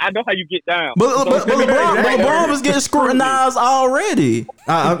 D. I know how you get down. But LeBron was getting scrutinized already.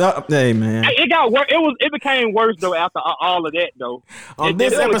 Hey man, it became worse though after all of that though. On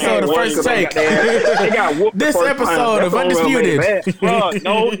this episode of First Take, this episode of Undisputed.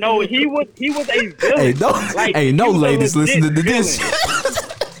 No, he was a villain. No ladies listening to this.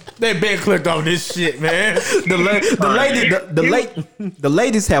 They been clicked on this shit, man. The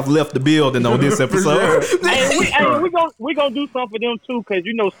ladies have left the building on this episode. we gonna do something for them too, cause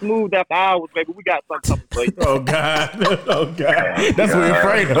you know Smooth after hours, baby. We got something for you. Oh God. That's what we're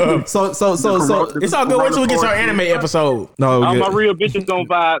afraid of. So it's all good. Wait till we get to our anime episode. No, all my real bitches gonna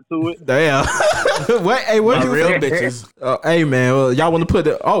vibe to it. Damn. What real bitches? Hey man, y'all want to put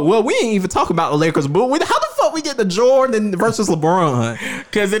it? Oh well, we ain't even talk about the Lakers, but how the fuck we get the Jordan versus LeBron?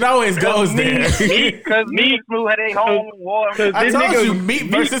 Cause it always goes there. Because me, Smooth had a home war. I told you, Meat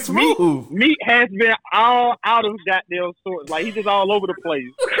versus Smooth. Meat has been all out of goddamn sorts. Like he's just all over the place.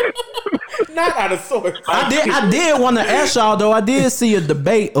 Not out of sorts. I did want to ask y'all though. I did see a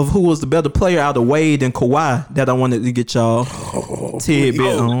debate of who was the better player out of Wade and Kawhi that I wanted to get y'all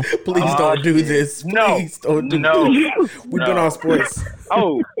tidbit on. Please don't do this. Please don't do this. We've been on sports.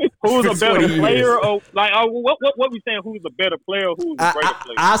 Oh, who's a better player? What we saying? Who's a better player? Who's a greater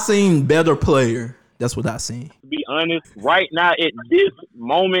player? I seen better player. That's what I seen. To be honest, right now at this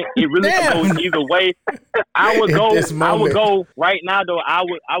moment, it really goes either way. I would go right now though. I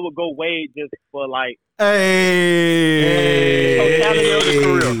would go Wade just for like totality of the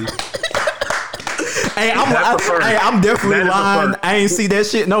career. I'm definitely lying. I ain't see that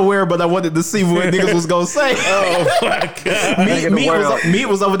shit nowhere, but I wanted to see what niggas was gonna say. Oh my God! Meat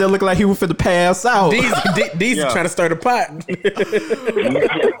was over there looking like he was finna pass out. These are trying to start a pot. These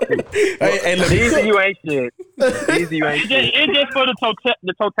you ain't shit. It's just for the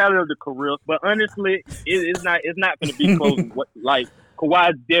totality of the career. But honestly, it's not gonna be close. Like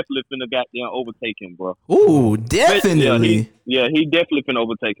Kawhi's definitely finna goddamn overtake him, bro. Ooh, definitely. He definitely finna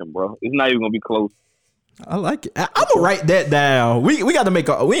overtake him, bro. It's not even gonna be close. I like it. I'm gonna write that down. We got to make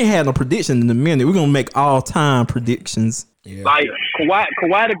we ain't had no prediction in a minute. We're gonna make all time predictions. Yeah. Like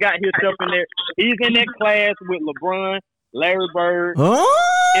Kawhi got himself in there. He's in that class with LeBron, Larry Bird,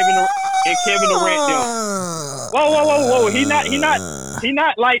 Kevin Durant. Whoa! He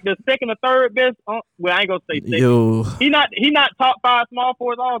not like the second or third best. Well, I ain't gonna say second. Yo. He not top 5 small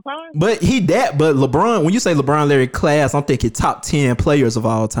forwards all time. But but LeBron. When you say LeBron, Larry class, I'm thinking top 10 players of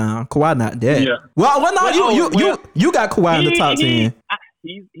all time. Kawhi not that. Yeah. Well, you got Kawhi in the top 10.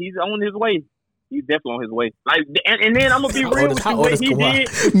 He's on his way. He's definitely on his way. Like, and then I'm gonna be real with you. What he did,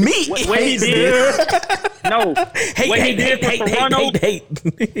 what he did. No, what he did for Toronto,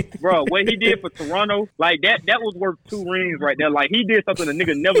 bro. What he did for Toronto, like that was worth 2 rings right there. Like he did something a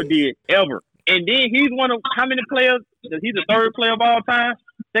nigga never did ever. And then he's one of how many players? He's the 3rd player of all time,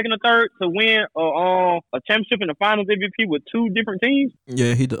 2nd or 3rd to win a championship in the Finals MVP with 2 different teams.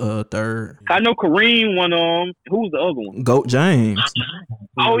 Yeah, he the 3rd. I know Kareem won. Who's the other one? Goat James.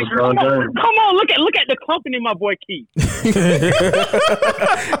 Oh, come on! Look at the company, my boy Keith.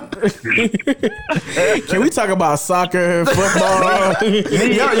 Can we talk about soccer, football?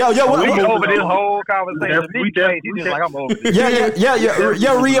 yo, we over this whole conversation. He's just like I'm over this.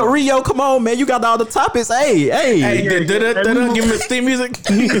 Yeah, Rio, come on, man! You got all the topics. Hey, give me steam music.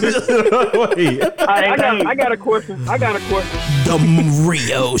 I got a question. The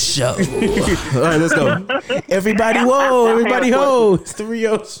Rio Show. All right, let's go. Everybody, whoa! Everybody, ho! It's the Rio.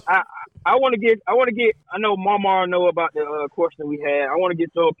 I want to get. I know Mama know about the question we had. I want to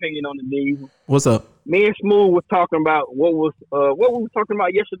get your opinion on the knees. What's up? Me and Smooth was talking about what we were talking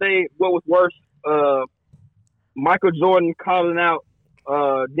about yesterday. What was worse, Michael Jordan calling out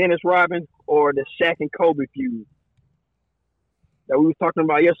Dennis Rodman or the Shaq and Kobe feud that we was talking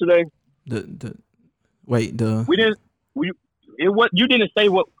about yesterday? You didn't say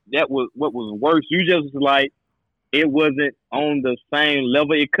what was worse. You just was like, it wasn't on the same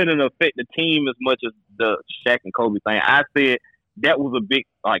level. It couldn't affect the team as much as the Shaq and Kobe thing. I said that was a big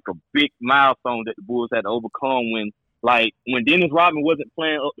milestone that the Bulls had to overcome when Dennis Rodman wasn't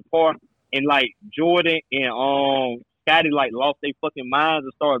playing up to par, and like Jordan and Scotty lost their fucking minds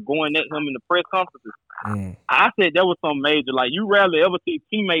and started going at him in the press conferences. I said that was something major. Like, you rarely ever see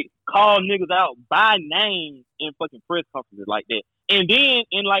teammates call niggas out by name in fucking press conferences like that. And then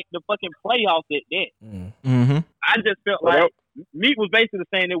in the fucking playoffs at that. Mm-hmm. I just felt like Meek was basically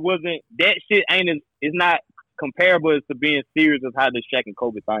saying it wasn't, that shit is not comparable as to being serious as how the Shaq and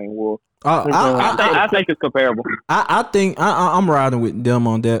Kobe thing was. I think it's comparable. I think I'm riding with them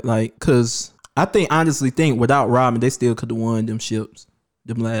on that, cause I honestly think without Rodman they still could have won them ships.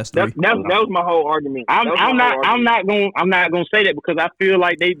 Them last 3. That was my whole argument. I'm not gonna say that because I feel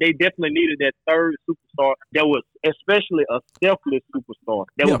like they definitely needed that 3rd superstar that was especially a selfless superstar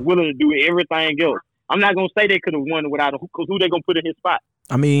that was willing to do everything else. I'm not gonna say they could have won without because who they gonna put in his spot?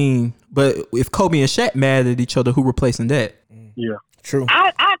 I mean, but if Kobe and Shaq mad at each other, who replacing that? Yeah, true.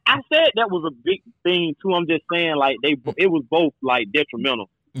 I said that was a big thing too. I'm just saying it was both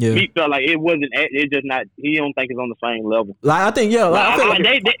detrimental. Yeah, he felt like it wasn't. It just not. He don't think it's on the same level. I think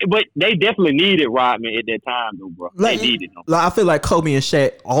but they definitely needed Rodman at that time though, bro. They needed him. I feel like Kobe and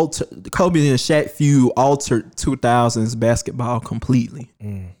Shaq feud altered 2000s basketball completely.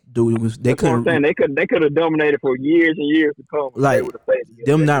 Dude, they couldn't. They could have dominated for years and years to come.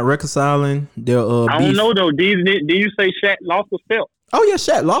 Them not reconciling. Their I don't know though. Did you say Shaq lost his step? Oh yeah,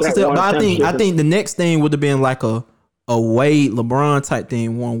 Shaq lost his step. But I think the next thing would have been like a Wade LeBron type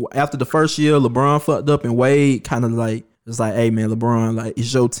thing. After the first year, LeBron fucked up and Wade kind of it's like, hey man, LeBron,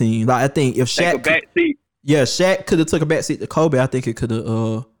 it's your team. I think if Shaq Shaq could have took a back seat to Kobe, I think it could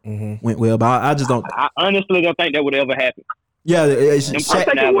have went well. But I just don't. I honestly don't think that would ever happen. Yeah, Shaq.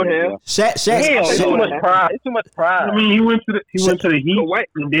 It's too much pride. It's too much pride. I mean, he went to the Heat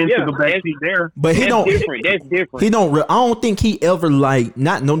and then took a back seat there. But That's different. He don't. I don't think he ever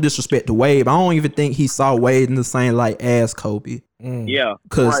not no disrespect to Wade. But I don't even think he saw Wade in the same light as Kobe. Yeah,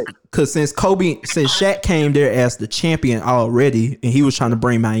 because since Shaq came there as the champion already, and he was trying to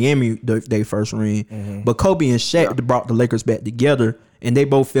bring Miami their first ring, but Kobe and Shaq brought the Lakers back together. And they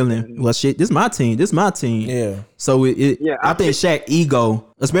both feeling, well, shit, this my team. Yeah. So I think Shaq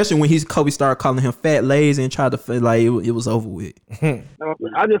ego, especially when Kobe started calling him fat, lazy, and tried to feel like it was over with. I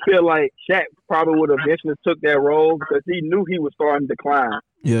just feel like Shaq probably would have eventually took that role because he knew he was starting to decline.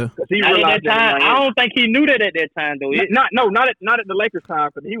 Yeah. He realized I don't think he knew that at that time though. Not at the Lakers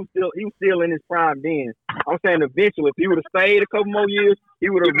time, because he was still in his prime then. I'm saying eventually, if he would have stayed a couple more years, he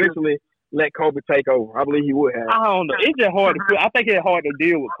would have eventually let Kobe take over. I believe he would have. I don't know. It's just hard to. I think it's hard to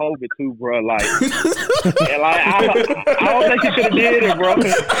deal with Kobe too, bro. Like, and like I don't think he should have did it, bro.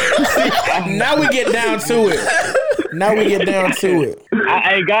 Now we get down to it.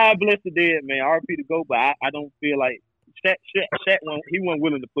 Hey, God bless the dead, man. RP to go, but I don't feel like Shaq he wasn't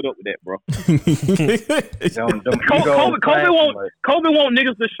willing to put up with that, bro. Kobe want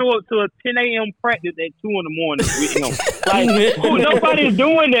niggas to show up to a 10 a.m. practice at 2 in the morning with him. Like, nobody's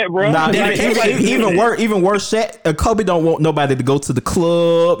doing that, bro. Nah, even worse, Shaq, Kobe don't want nobody to go to the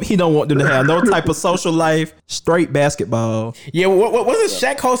club. He don't want them to have no type of social life. Straight basketball. Yeah, wasn't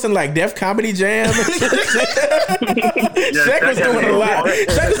Shaq hosting like Def Comedy Jam? Shaq was doing a lot.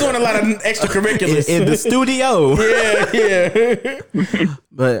 Shaq was doing a lot of extracurriculars in the studio. Yeah.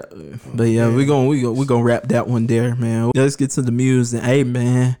 But yeah, we gonna wrap that one there, man. Let's get to the music. Hey,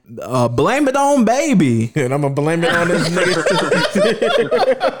 man, blame it on Baby, and I'm gonna blame it on this nigga.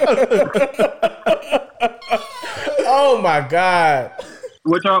 Oh my God.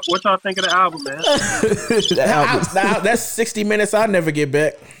 What y'all think of the album, man? That's 60 minutes I'll never get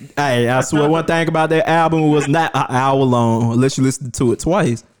back. Hey, I swear one thing about that album was not an hour long unless you listen to it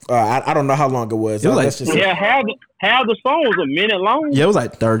twice. I don't know how long it was. It was half the song was a minute long. Yeah, it was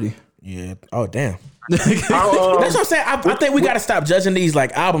like 30. Yeah. Oh, damn. That's what I'm saying. I think we got to stop judging these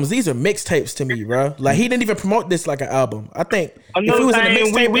like albums. These are mixtapes to me, bro. Like he didn't even promote this like an album. I think if it was in a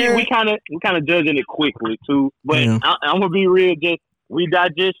mixtape, we kind of judging it quickly too. But I'm gonna be real. Just we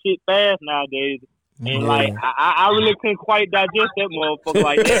digest shit fast nowadays. And like I really couldn't quite digest that motherfucker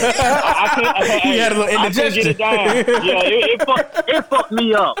like that. He had a little indigestion. I couldn't get it down. Yeah, it fucked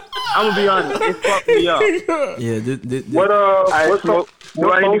me up. I'm gonna be honest, it fucked me up. Yeah. Do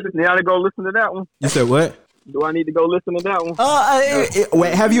I need to go listen to that one? You said what? Do I need to go listen to that one?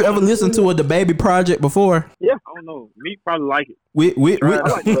 Wait, have you ever listened to the Baby Project before? Yeah. I don't know. Me probably like it.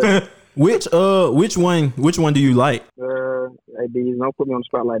 Which one do you like? Hey, D's, don't put me on the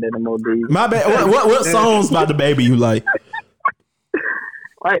spot like that no more, D's. My bad. What songs by the Baby you like?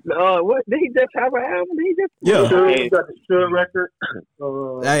 Like, what did he just have an album? He got the Sugar record.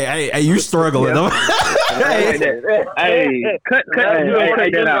 Hey, you struggling? Hey, cut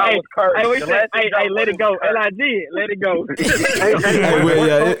that out. Hey, let it go. LIG, let it go.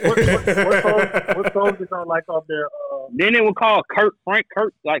 What songs you don't like off there? Then it was called Kurt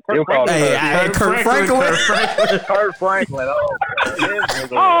Franklin. Kurt Franklin. Kurt Franklin.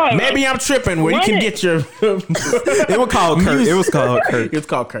 Maybe I'm tripping. Where you can get your. It was called Kurt. It was called Kurt. It's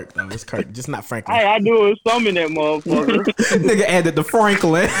called Kurt though. It's Kurt, just not Franklin. Hey, I do some in that motherfucker. Nigga added the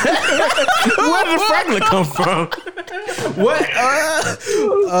Franklin. Where did Franklin come from? What?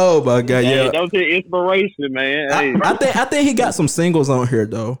 Oh my God! Hey, yeah, that was his inspiration, man. Hey. I think he got some singles on here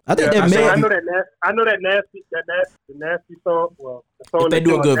though. I think I know that nasty song. Well, the song if they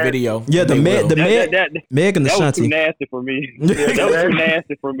do a good video. Yeah, the Meg and the Shanti. That was too nasty for me. That was too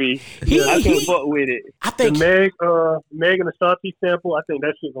nasty for me. I couldn't fuck with it. I think the Meg and the Shanti sample. I think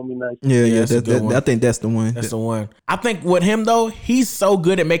that shit gonna be nice. Yeah. I think that's the one. That's the one. I think with him though, he's so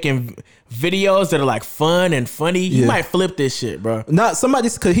good at making videos that are like fun and funny. He might flip this shit, bro. Not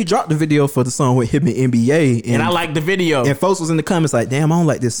somebody's because he dropped the video for the song with him in NBA, and I like the video. And folks was in the comments like, "Damn, I don't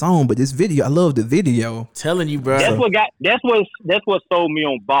like this song, but this video, I love the video." Telling you, bro. That's what sold me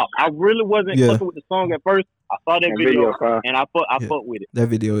on Bop. I really wasn't fucking with the song at first. I saw that video and I fucked with it. That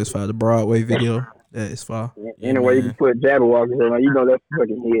video is fire. The Broadway video. That is fire. Anyway, you can put Jabberwockies on. You know that's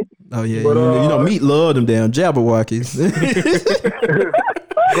fucking hit. Oh yeah, you know Meat love them damn Jabberwockies.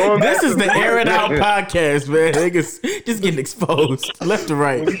 This is the Air It Out podcast, man. Niggas just getting exposed left to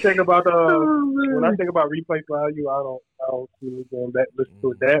right. When I think about replay value, I don't see me going back listen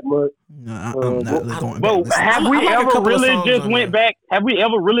to it that much. I'm not going back. But have we ever really just went back? Have we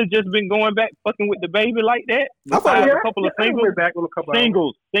ever really just been going back fucking with the Baby like that? I thought a couple of singles. Back on a couple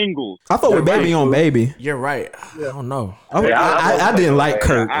Singles. I thought with Baby on Baby. You're right. I don't know. I didn't like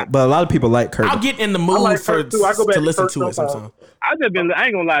Kurt, but a lot of people like Kurt. I'll get in the mood to listen to it sometimes. I ain't gonna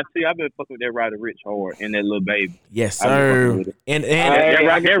lie to you. I've been fucking with that Ryder Rich hard and that Little Baby. Yes, sir. And that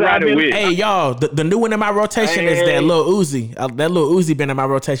Ryder Rich. Hey, y'all, the new one in my rotation is that Lil Uzi. That Lil Uzi been in my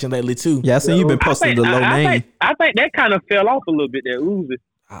rotation lately too. Yeah, I see you've been posting the low name. I think that kind of fell off a little bit. That Uzi.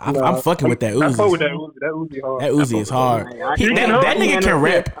 I'm fucking with that Uzi. I fuck with that Uzi. That Uzi hard. That Uzi is hard. That nigga can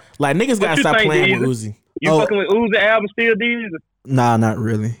rap. Like niggas gotta stop playing with Uzi. You fucking with Uzi album still, D's? Nah, not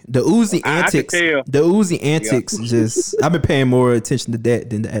really. The Uzi antics. Just I've been paying more attention to that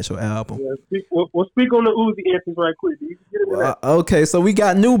than the actual album. Yeah, speak on the Uzi antics right quick. Okay, so we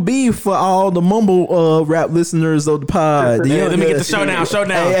got new beef for all the mumble rap listeners of the pod. Let me get the showdown.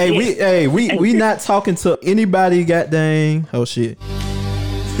 We not talking to anybody. Goddamn. Oh shit.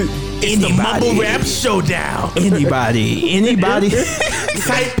 It's the mumble rap showdown. Anybody.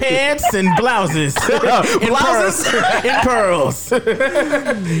 Tight pants and blouses. In pearls.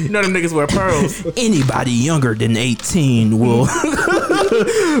 You know them niggas wear pearls. Anybody younger than 18 will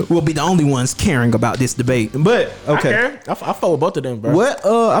be the only ones caring about this debate. But okay, I fuck with both of them, bro. What?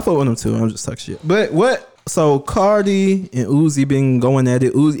 I fuck with them too. I'm just talking shit. But what? So Cardi and Uzi been going at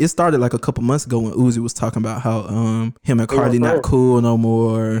it. It started like a couple months ago when Uzi was talking about how him and Cardi not cool no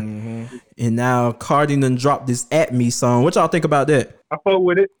more. Mm-hmm. And now Cardi done dropped this At Me song. What y'all think about that? I fuck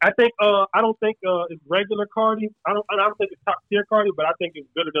with it. I think I don't think it's regular Cardi. I don't think it's top tier Cardi, but I think it's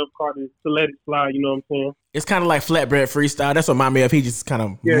good enough Cardi to let it slide. You know what I'm saying? It's kind of like flatbread freestyle. That's what remind me of. He just kind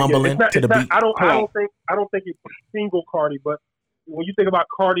of mumbling to the beat. I don't think it's single Cardi, but when you think about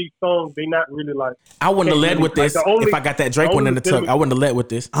Cardi songs, they not really like. I wouldn't have led with this if I got that Drake one in the tuck. I wouldn't have led with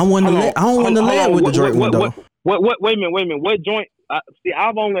this. I don't want to lead with the Drake one though. Wait a minute. What joint? See,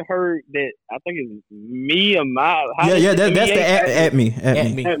 I've only heard that. I think it's Me or My. That's the At Me.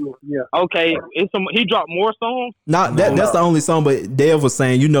 Yeah. Okay, he dropped more songs. That's the only song. But Dev was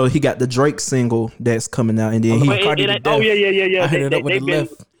saying, he got the Drake single that's coming out, and then yeah. I hit it up with the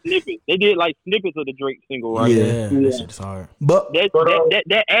left. Snippets. They did like snippets of the Drake single, right? Yeah. That shit's hard. But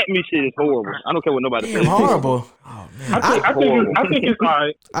that At Me shit is horrible. I don't care what nobody says. Horrible. Oh man. I think it's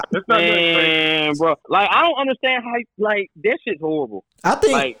alright. Man, bro. Like I don't understand how that shit's horrible. I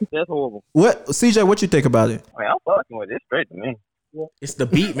think that's horrible. What CJ? What you think about it? Man, I'm fucking with it. It's straight to me. It's the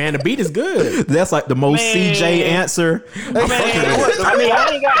beat, man. The beat is good. That's like the most CJ answer. Man, I ain't got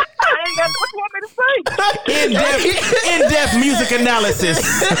what you want me to say. In-depth music analysis.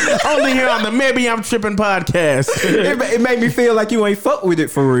 Only here on the Maybe I'm Tripping podcast. It made me feel like you ain't fuck with it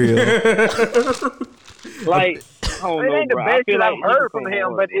for real. Like, I don't know, ain't the bro. best shit like I've heard from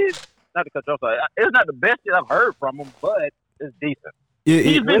him, but it's not to cut you off. It's not the best shit I've heard from him, but it's decent.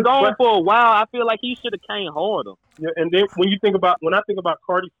 He's been gone for a while. I feel like he should have came harder. Yeah, and then when I think about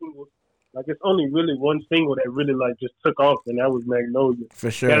Cardi singles, like it's only really one single that really like just took off, and that was Magnolia.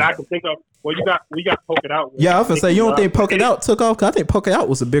 For sure. That I can think of. Well, we got Poke It Out. Yeah, I was gonna say you don't think Poke It Out took off? Cause I think Poke It Out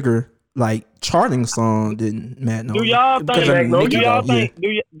was a bigger like charting song than Magnolia. Do y'all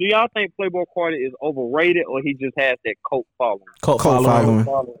think Playboi Carti is overrated, or he just has that cult following? Cult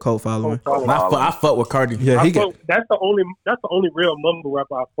following. I fuck with Cardi. Yeah, that's the only real mumble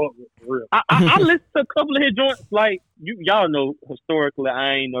rapper I fuck with for real. I listened to a couple of his joints. Like y'all know historically,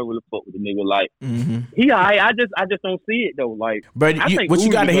 I ain't never really fuck with the nigga. Like I just don't see it though. Like, but I think Uzi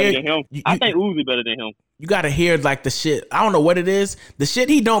better than him. I think Uzi better than him. You gotta hear like the shit. I don't know what it is. The shit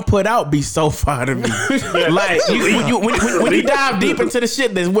he don't put out be so far to me. Like when you dive deep into the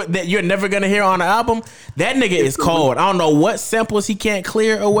shit that you're never gonna hear on the album, that nigga is cold. I don't know what samples he can't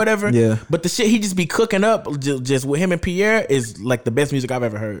clear or whatever. Yeah. But the shit he just be cooking up just with him and Pierre is like the best music I've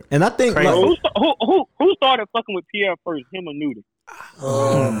ever heard. And I think like, who started fucking with Pierre first, him or Nudie?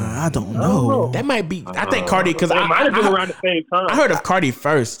 I don't know. That might be. I think Cardi because I might have been around the same time. I heard of Cardi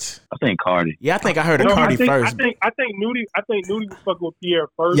first. I think Cardi. Yeah, I think I heard of Cardi first. I think Nudie was fucking with Pierre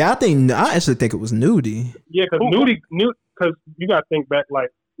first. Yeah, I actually think it was Nudie. Yeah, because Nudie, because you gotta think back like.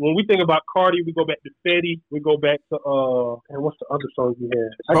 When we think about Cardi, we go back to Fetty. We go back to and what's the other songs he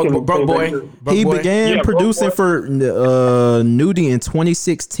had? Broke Boy. He began producing for Nudie in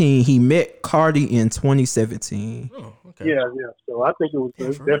 2016. He met Cardi in 2017. Oh, okay. Yeah. So I think it was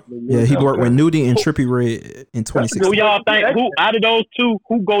definitely. Yeah, he worked with Nudie and Trippie Redd in 2016. Who y'all think? Who out of those two?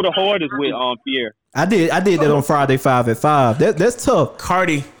 Who go the hardest with Pierre? I did that on Friday 5 at 5. That's tough.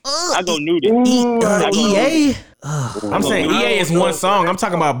 Cardi. I go Nudie. EA. I'm saying EA is one song. I'm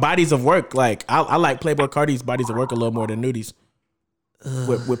talking about bodies of work. Like I like Playboi Carti's bodies of work a little more than Nudie's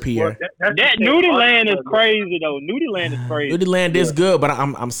with Pierre. That Nudie Land is crazy though. Nudie Land is crazy. Nudie Land is good, but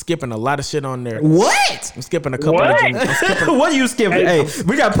I'm skipping a lot of shit on there. What? I'm skipping a couple of them. What are you skipping? Hey,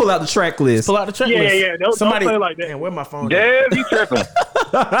 we gotta pull out the track list. Pull out the track list. Yeah. Don't play like that. Man, where my phone? Dev, you tripping?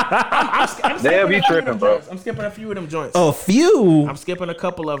 Dev, you tripping, bro? I'm skipping a few of them joints. A few? I'm skipping a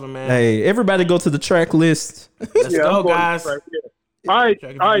couple of them, man. Hey, everybody go to the track list. Let's go, guys. All right,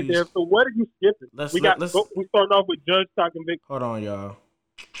 Dev. So what are you skipping? We starting off with Judge Scott Convicted. Hold on, y'all.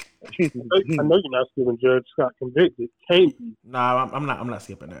 I know you're not skipping Judge Scott Convicted. Can't be. Nah, I'm not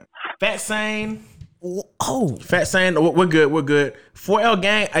skipping that. Fat Sane. Oh, Fat Sane. We're good. 4L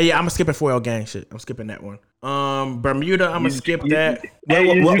Gang. Yeah, I'm skipping 4L Gang shit. I'm skipping that one. Bermuda. I'm gonna skip that.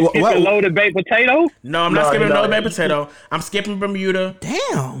 What? Loaded baked potato? No, I'm not skipping loaded baked potato. I'm skipping Bermuda.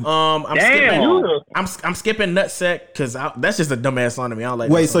 Damn. I'm skipping Nutsack because that's just a dumbass song to me. I don't like.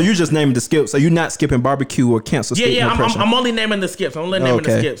 Wait, so you just naming the skips? So you're not skipping barbecue or cancel? Yeah. I'm only naming the skips. I'm only naming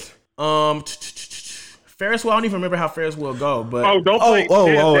the skips. Ferris wheel. I don't even remember how Ferris wheel go. But don't play.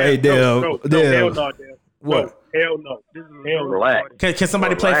 Hey, Dale. Dale. Hell no, Dale. What? Hell no. This is hell Relax. Can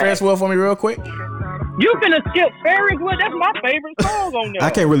somebody play Ferris wheel for me real quick? You finna skip Ferris wheel? That's my favorite song on there.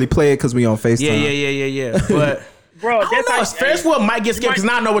 I can't really play it because we on FaceTime. Yeah. But Bro, I don't know. Ferris wheel might get skipped because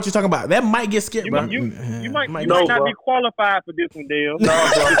now I know what you're talking about. That might get skipped, bro. You might not be qualified for this one, Dale. No,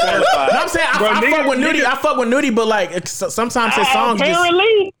 I'm saying I fuck with Nudie. I fuck with Nudie, but like sometimes his songs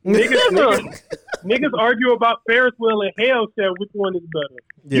apparently niggas argue about Ferris wheel and Hell Shell. Which one is better?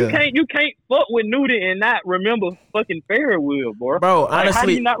 Yeah. You can't fuck with Nudie and not remember fucking Ferris wheel, bro. Bro, like, honestly, how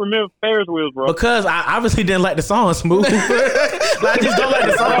do you not remember Ferris wheels, bro? Because I obviously didn't like the song Smooth. Like, I just don't like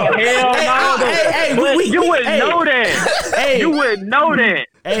the song. You wouldn't know that. Hey, you wouldn't know that.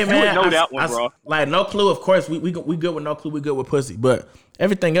 Hey man, you would know that one, bro. Like No Clue, of course. We good with No Clue. We good with Pussy, but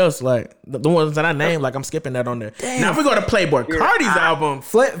everything else, like the ones that I named, like I'm skipping that on there. Damn. Now if we go to Playboy Cardi's album,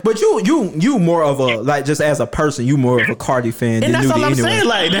 but you more of a like just as a person, you more of a Cardi fan. And than that's Nudie all I'm anyway. saying.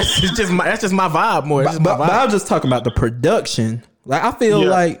 Like that's just my vibe more. But I'm just talking about the production. Like I feel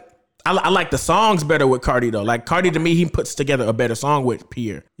like. I like the songs better with Cardi though. Like Cardi to me, he puts together a better song with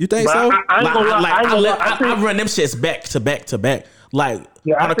Pierre. You think so? I run them shits back to back to back. Like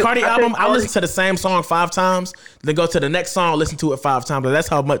on a Cardi album, I listen to the same song 5 times, then go to the next song, listen to it 5 times. Like, that's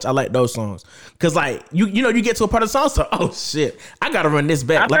how much I like those songs. Cause like you get to a part of the song, so oh shit, I gotta run this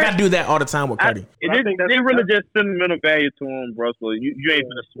back. I do that all the the Cardi. They really just sentimental value to him, bro. So you ain't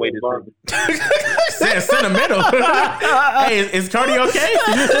gonna sway this one. Sentimental. Hey, is Cardi okay?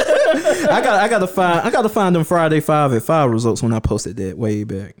 I gotta find them Friday 5 at 5 results when I posted that way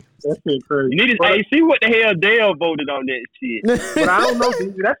back. That's crazy. You need to see what the hell Dale voted on that shit. But I don't know.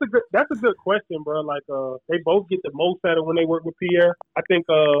 That's a good question, bro. Like they both get the most out of when they work with Pierre. I think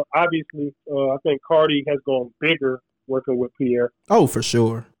obviously I think Cardi has gone bigger working with Pierre. Oh, for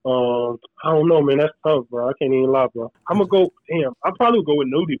sure. I don't know, man. That's tough, bro. I can't even lie, bro. I'm gonna go. Damn, I'll probably go with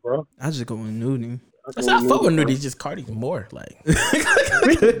Nudie, bro. I just go with Nudie. That's how I fuck with Nudie. Just Cardi more like. I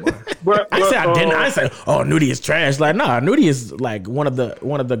said, oh, Nudie is trash. Like, nah, Nudie is like one of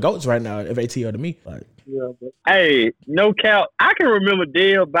the goats right now of ATL to me. Like, yeah. Hey, no cap. I can remember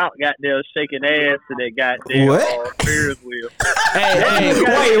Dale about goddamn shaking ass to that goddamn Ferris wheel. Hey,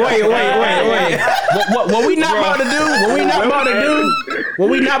 wait. What we not about to do? What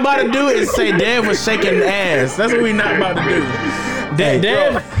we not about to do is say Dev was shaking ass. That's what we not about to do.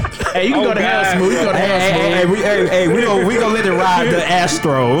 Dev. Hey, you can go to Hell Smooth. You can go to Hell Smooth. Hey, we gonna let it ride the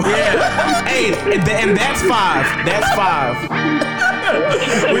Astro. Yeah. Hey, and that's 5. That's 5.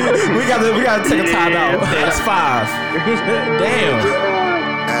 we gotta take a time out. That's 5. Damn.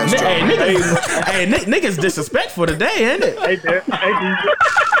 Hey, niggas disrespectful today, ain't it?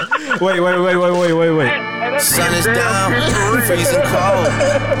 Wait. Sun is down, freezing cold.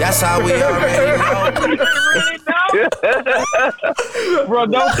 That's how we already know. Bro,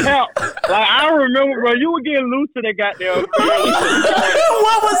 don't count. Like I remember, bro, you were getting loose to that goddamn.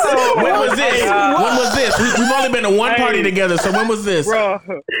 When was this? We've only been to one party together. So when was this? Bro,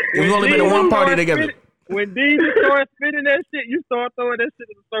 we've only been to one party together. When D started spinning that shit, you start throwing that shit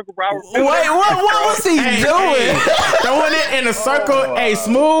in the circle, bro. Wait, what was he doing? Throwing it in a circle. Hey,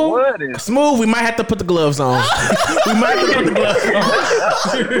 Smooth, we might have to put the gloves on.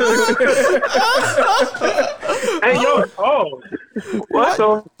 Hey, yo, what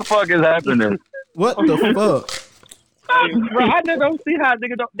the fuck is happening? What the fuck? Bro, I just don't see how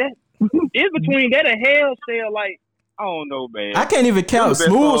niggas don't. That in between that and Hell Shell, like. I don't know, man. I can't even count.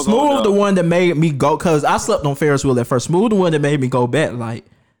 Smooth the one that made me go, because I slept on Ferris wheel at first. Smooth the one that made me go back, like,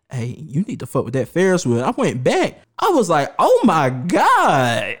 hey, you need to fuck with that Ferris wheel. I went back. I was like, oh my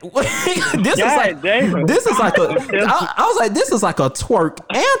God. This is like a twerk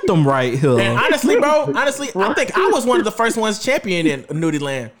anthem right here. And honestly, I think I was one of the first ones championing Nudie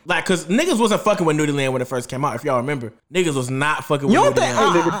Land. Like, cause niggas wasn't fucking with Nudie Land when it first came out. If y'all remember, niggas was not fucking with Nudie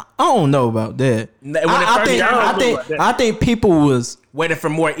Land. I don't know about that. I think people was waiting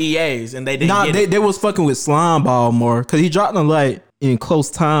for more EAs and they didn't. Nah, they was fucking with Slime Ball more, cause he dropped them like in close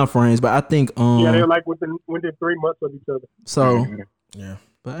time frames, but I think yeah, they were like within 3 months of each other. So yeah,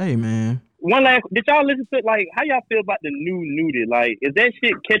 but hey, man. One last, did y'all listen to like how y'all feel about the new Nudie? Like, is that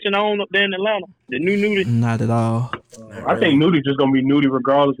shit catching on up there in Atlanta? The new Nudie? Not at all. I think Nudie just gonna be Nudie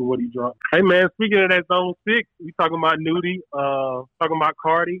regardless of what he dropped. Hey man, speaking of that Zone 6, we talking about Nudie, talking about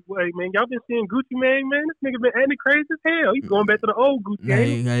Cardi. Hey man, y'all been seeing Gucci Mane, man? This nigga been acting crazy as hell. He's going back to the old Gucci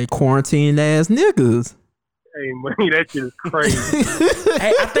Mane. Hey, quarantine ass niggas. Hey man, that shit is crazy.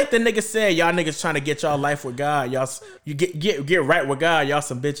 Hey, I think the nigga said y'all niggas trying to get y'all life with God. Y'all, you get right with God. Y'all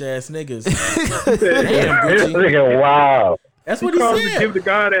some bitch ass niggas. Damn, Gucci. Wow. That's what he called said. To give the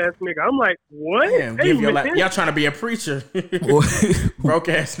God ass nigga. I'm like, what? Damn, Hey, give your life. Y'all trying to be a preacher? Broke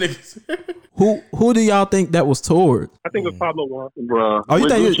ass niggas. Who do y'all think that was toward? I think it was Pablo Juan. Bro, Oh, you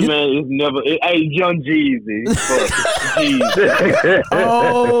think man is never? Hey, Young Jeezy. Jeezy.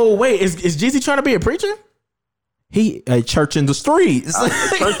 Oh wait, is Jeezy trying to be a preacher? He a church in the streets.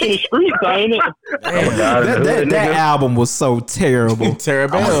 Church in the streets, ain't it? that album was so terrible.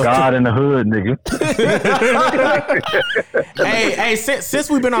 Terrible. God in the hood, nigga. hey, since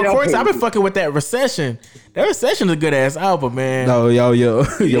we've been on course, I've been fucking with that Recession. That Recession is a good ass album, man. No, yo. You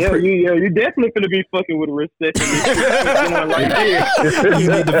definitely finna be fucking with a Recession.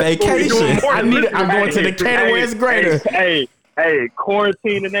 You need the vacation. I'm going to the Canada where it's greater. Hey,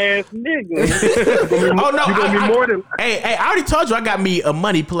 quarantining ass nigga. Oh no! You gonna be more than. Hey, I already told you I got me a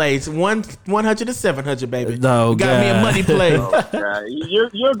money place, 100 to 700, baby. No, got me a money place.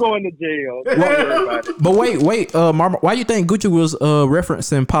 You're going to jail. Don't worry about it. But wait, Mama, why you think Gucci was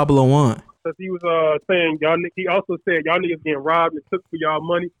referencing Pablo Juan? Because he was saying y'all. He also said y'all niggas getting robbed and took for y'all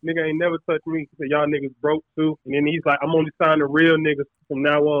money. Nigga ain't never touched me. He said y'all niggas broke too. And then he's like, I'm only signing real niggas from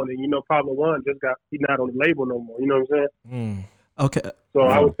now on. And you know, Pablo Juan he's not on the label no more. You know what I'm saying? Okay. So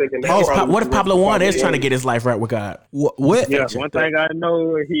I was thinking. What if Pablo Juan is trying to get his life right with God? What? Yeah. One thing I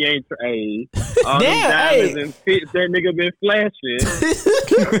know, he ain't. All them diamonds and fits that nigga been flashing.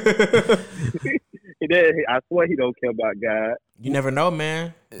 I swear he don't care about God. You never know,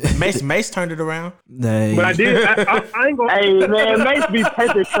 man. Mace turned it around. Nah. But I did. I ain't gonna. Hey man, Mace be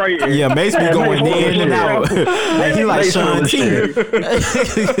perpetrating. Yeah, Mace be going in and out. Like, he like Sean T.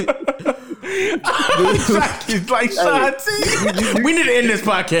 He's like Sean T. We need to end this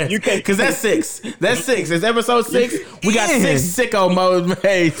podcast because that's 6. That's 6. It's episode 6. We got 6 sicko modes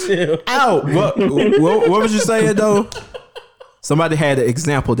made. Chill. Out. What was you saying though? Somebody had an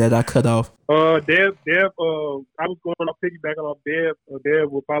example that I cut off. Dev, I was going off piggybacking off Dev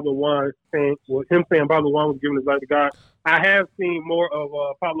with Pablo Juan saying Pablo Juan was giving his life to God. I have seen more of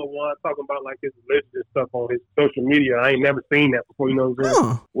Pablo Juan talking about like his religion and stuff on his social media. I ain't never seen that before. You know what I'm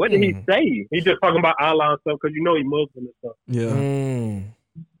saying? What did he say? He just talking about Allah and stuff because you know he Muslim and stuff. Yeah.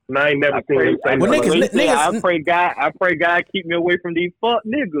 And I ain't never seen him say niggas, I pray God keep me away from these fuck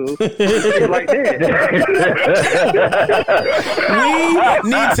niggas. Like that. We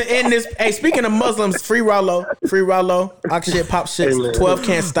need to end this. Hey, speaking of Muslims, free Rollo, Ox shit, pop shit. 12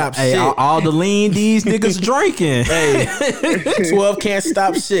 can't stop shit. All the lean these niggas drinking. Hey, 12 can't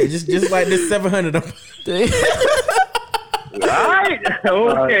stop shit. Just like this 700. Right.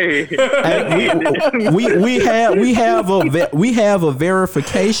 Okay. We have a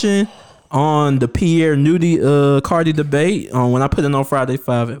verification on the Pierre Nudie Cardi debate. When I put it on Friday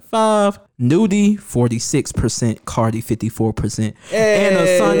 5 at 5, Nudie 46%, Cardi 54%, and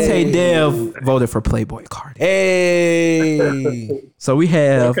Asante Dev voted for Playboy Cardi. Hey. So we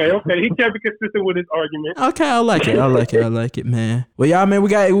have. Okay. He kept it consistent with his argument. Okay, I like it, man. Well, y'all, man, we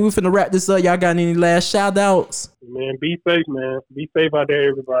finna wrap this up. Y'all got any last shout outs? Man, be safe, man. Be safe out there,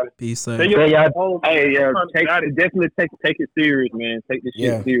 everybody. Be safe. Definitely take it serious, man. Take this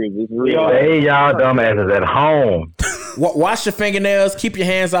shit serious. It's real. Hey, y'all dumbasses at home. Wash your fingernails. Keep your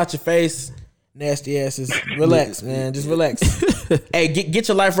hands out your face. Nasty asses. Relax, man. Just relax. Hey, get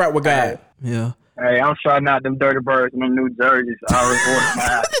your life right with God. Yeah. Hey, I'm shouting out them dirty birds and them New Jerseys.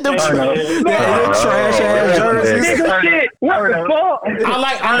 I trash ass jerseys. What the fuck? I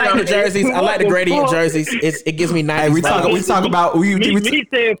like the jerseys. I like the gradient jerseys. It gives me nice. Hey, we talk about me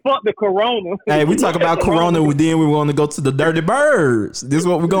saying fuck the Corona. Hey, we talk about Corona. Then we want to go to the Dirty Birds. This is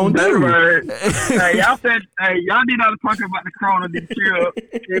what we're gonna do. Hey, y'all said, y'all need not talk about the Corona this year.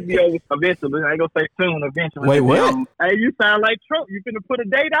 It'll be over eventually. I ain't gonna say soon. Eventually. Wait, what? Hey, you sound like Trump. You finna put a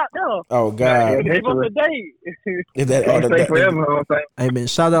date out there. Oh God. Give us a date. Is that forever? Hey man,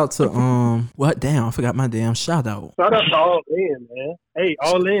 shout out to what? Damn, I forgot my damn shout out. Shout out to All In, man. Hey,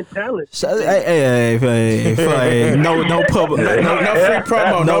 All In talent. Hey, no public, no free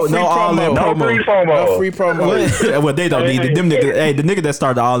promo, no All In promo, no free promo. Well, they don't need it. Them niggas. Hey, the nigga that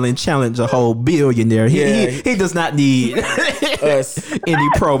started the All In challenge, a whole billionaire. He does not need us any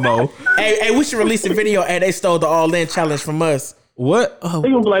promo. Hey, we should release a video. And they stole the All In challenge from us. What? They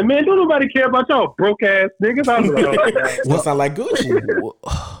gonna be like, man, don't nobody care about y'all broke ass niggas. I'm like, what sound like Gucci?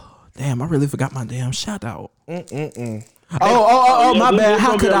 Damn, I really forgot my damn shout out. Oh, my bad.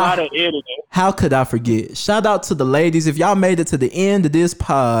 How could I? How could I forget? Shout out to the ladies. If y'all made it to the end of this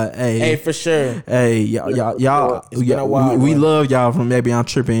pod, hey, for sure. Hey, y'all we love y'all from Maybe I'm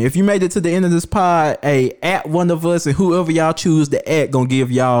Tripping. If you made it to the end of this pod, hey, at one of us and whoever y'all choose to at gonna give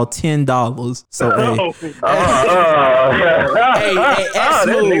y'all $10. So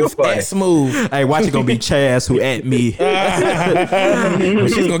at smooth. Hey, watch it gonna be Chaz who at me. Well,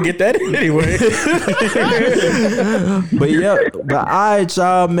 she's gonna get that anyway. But all right,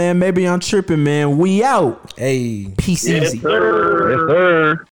 y'all, man. Maybe I'm tripping, man. We out. Hey, peace easy. Yes,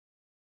 sir.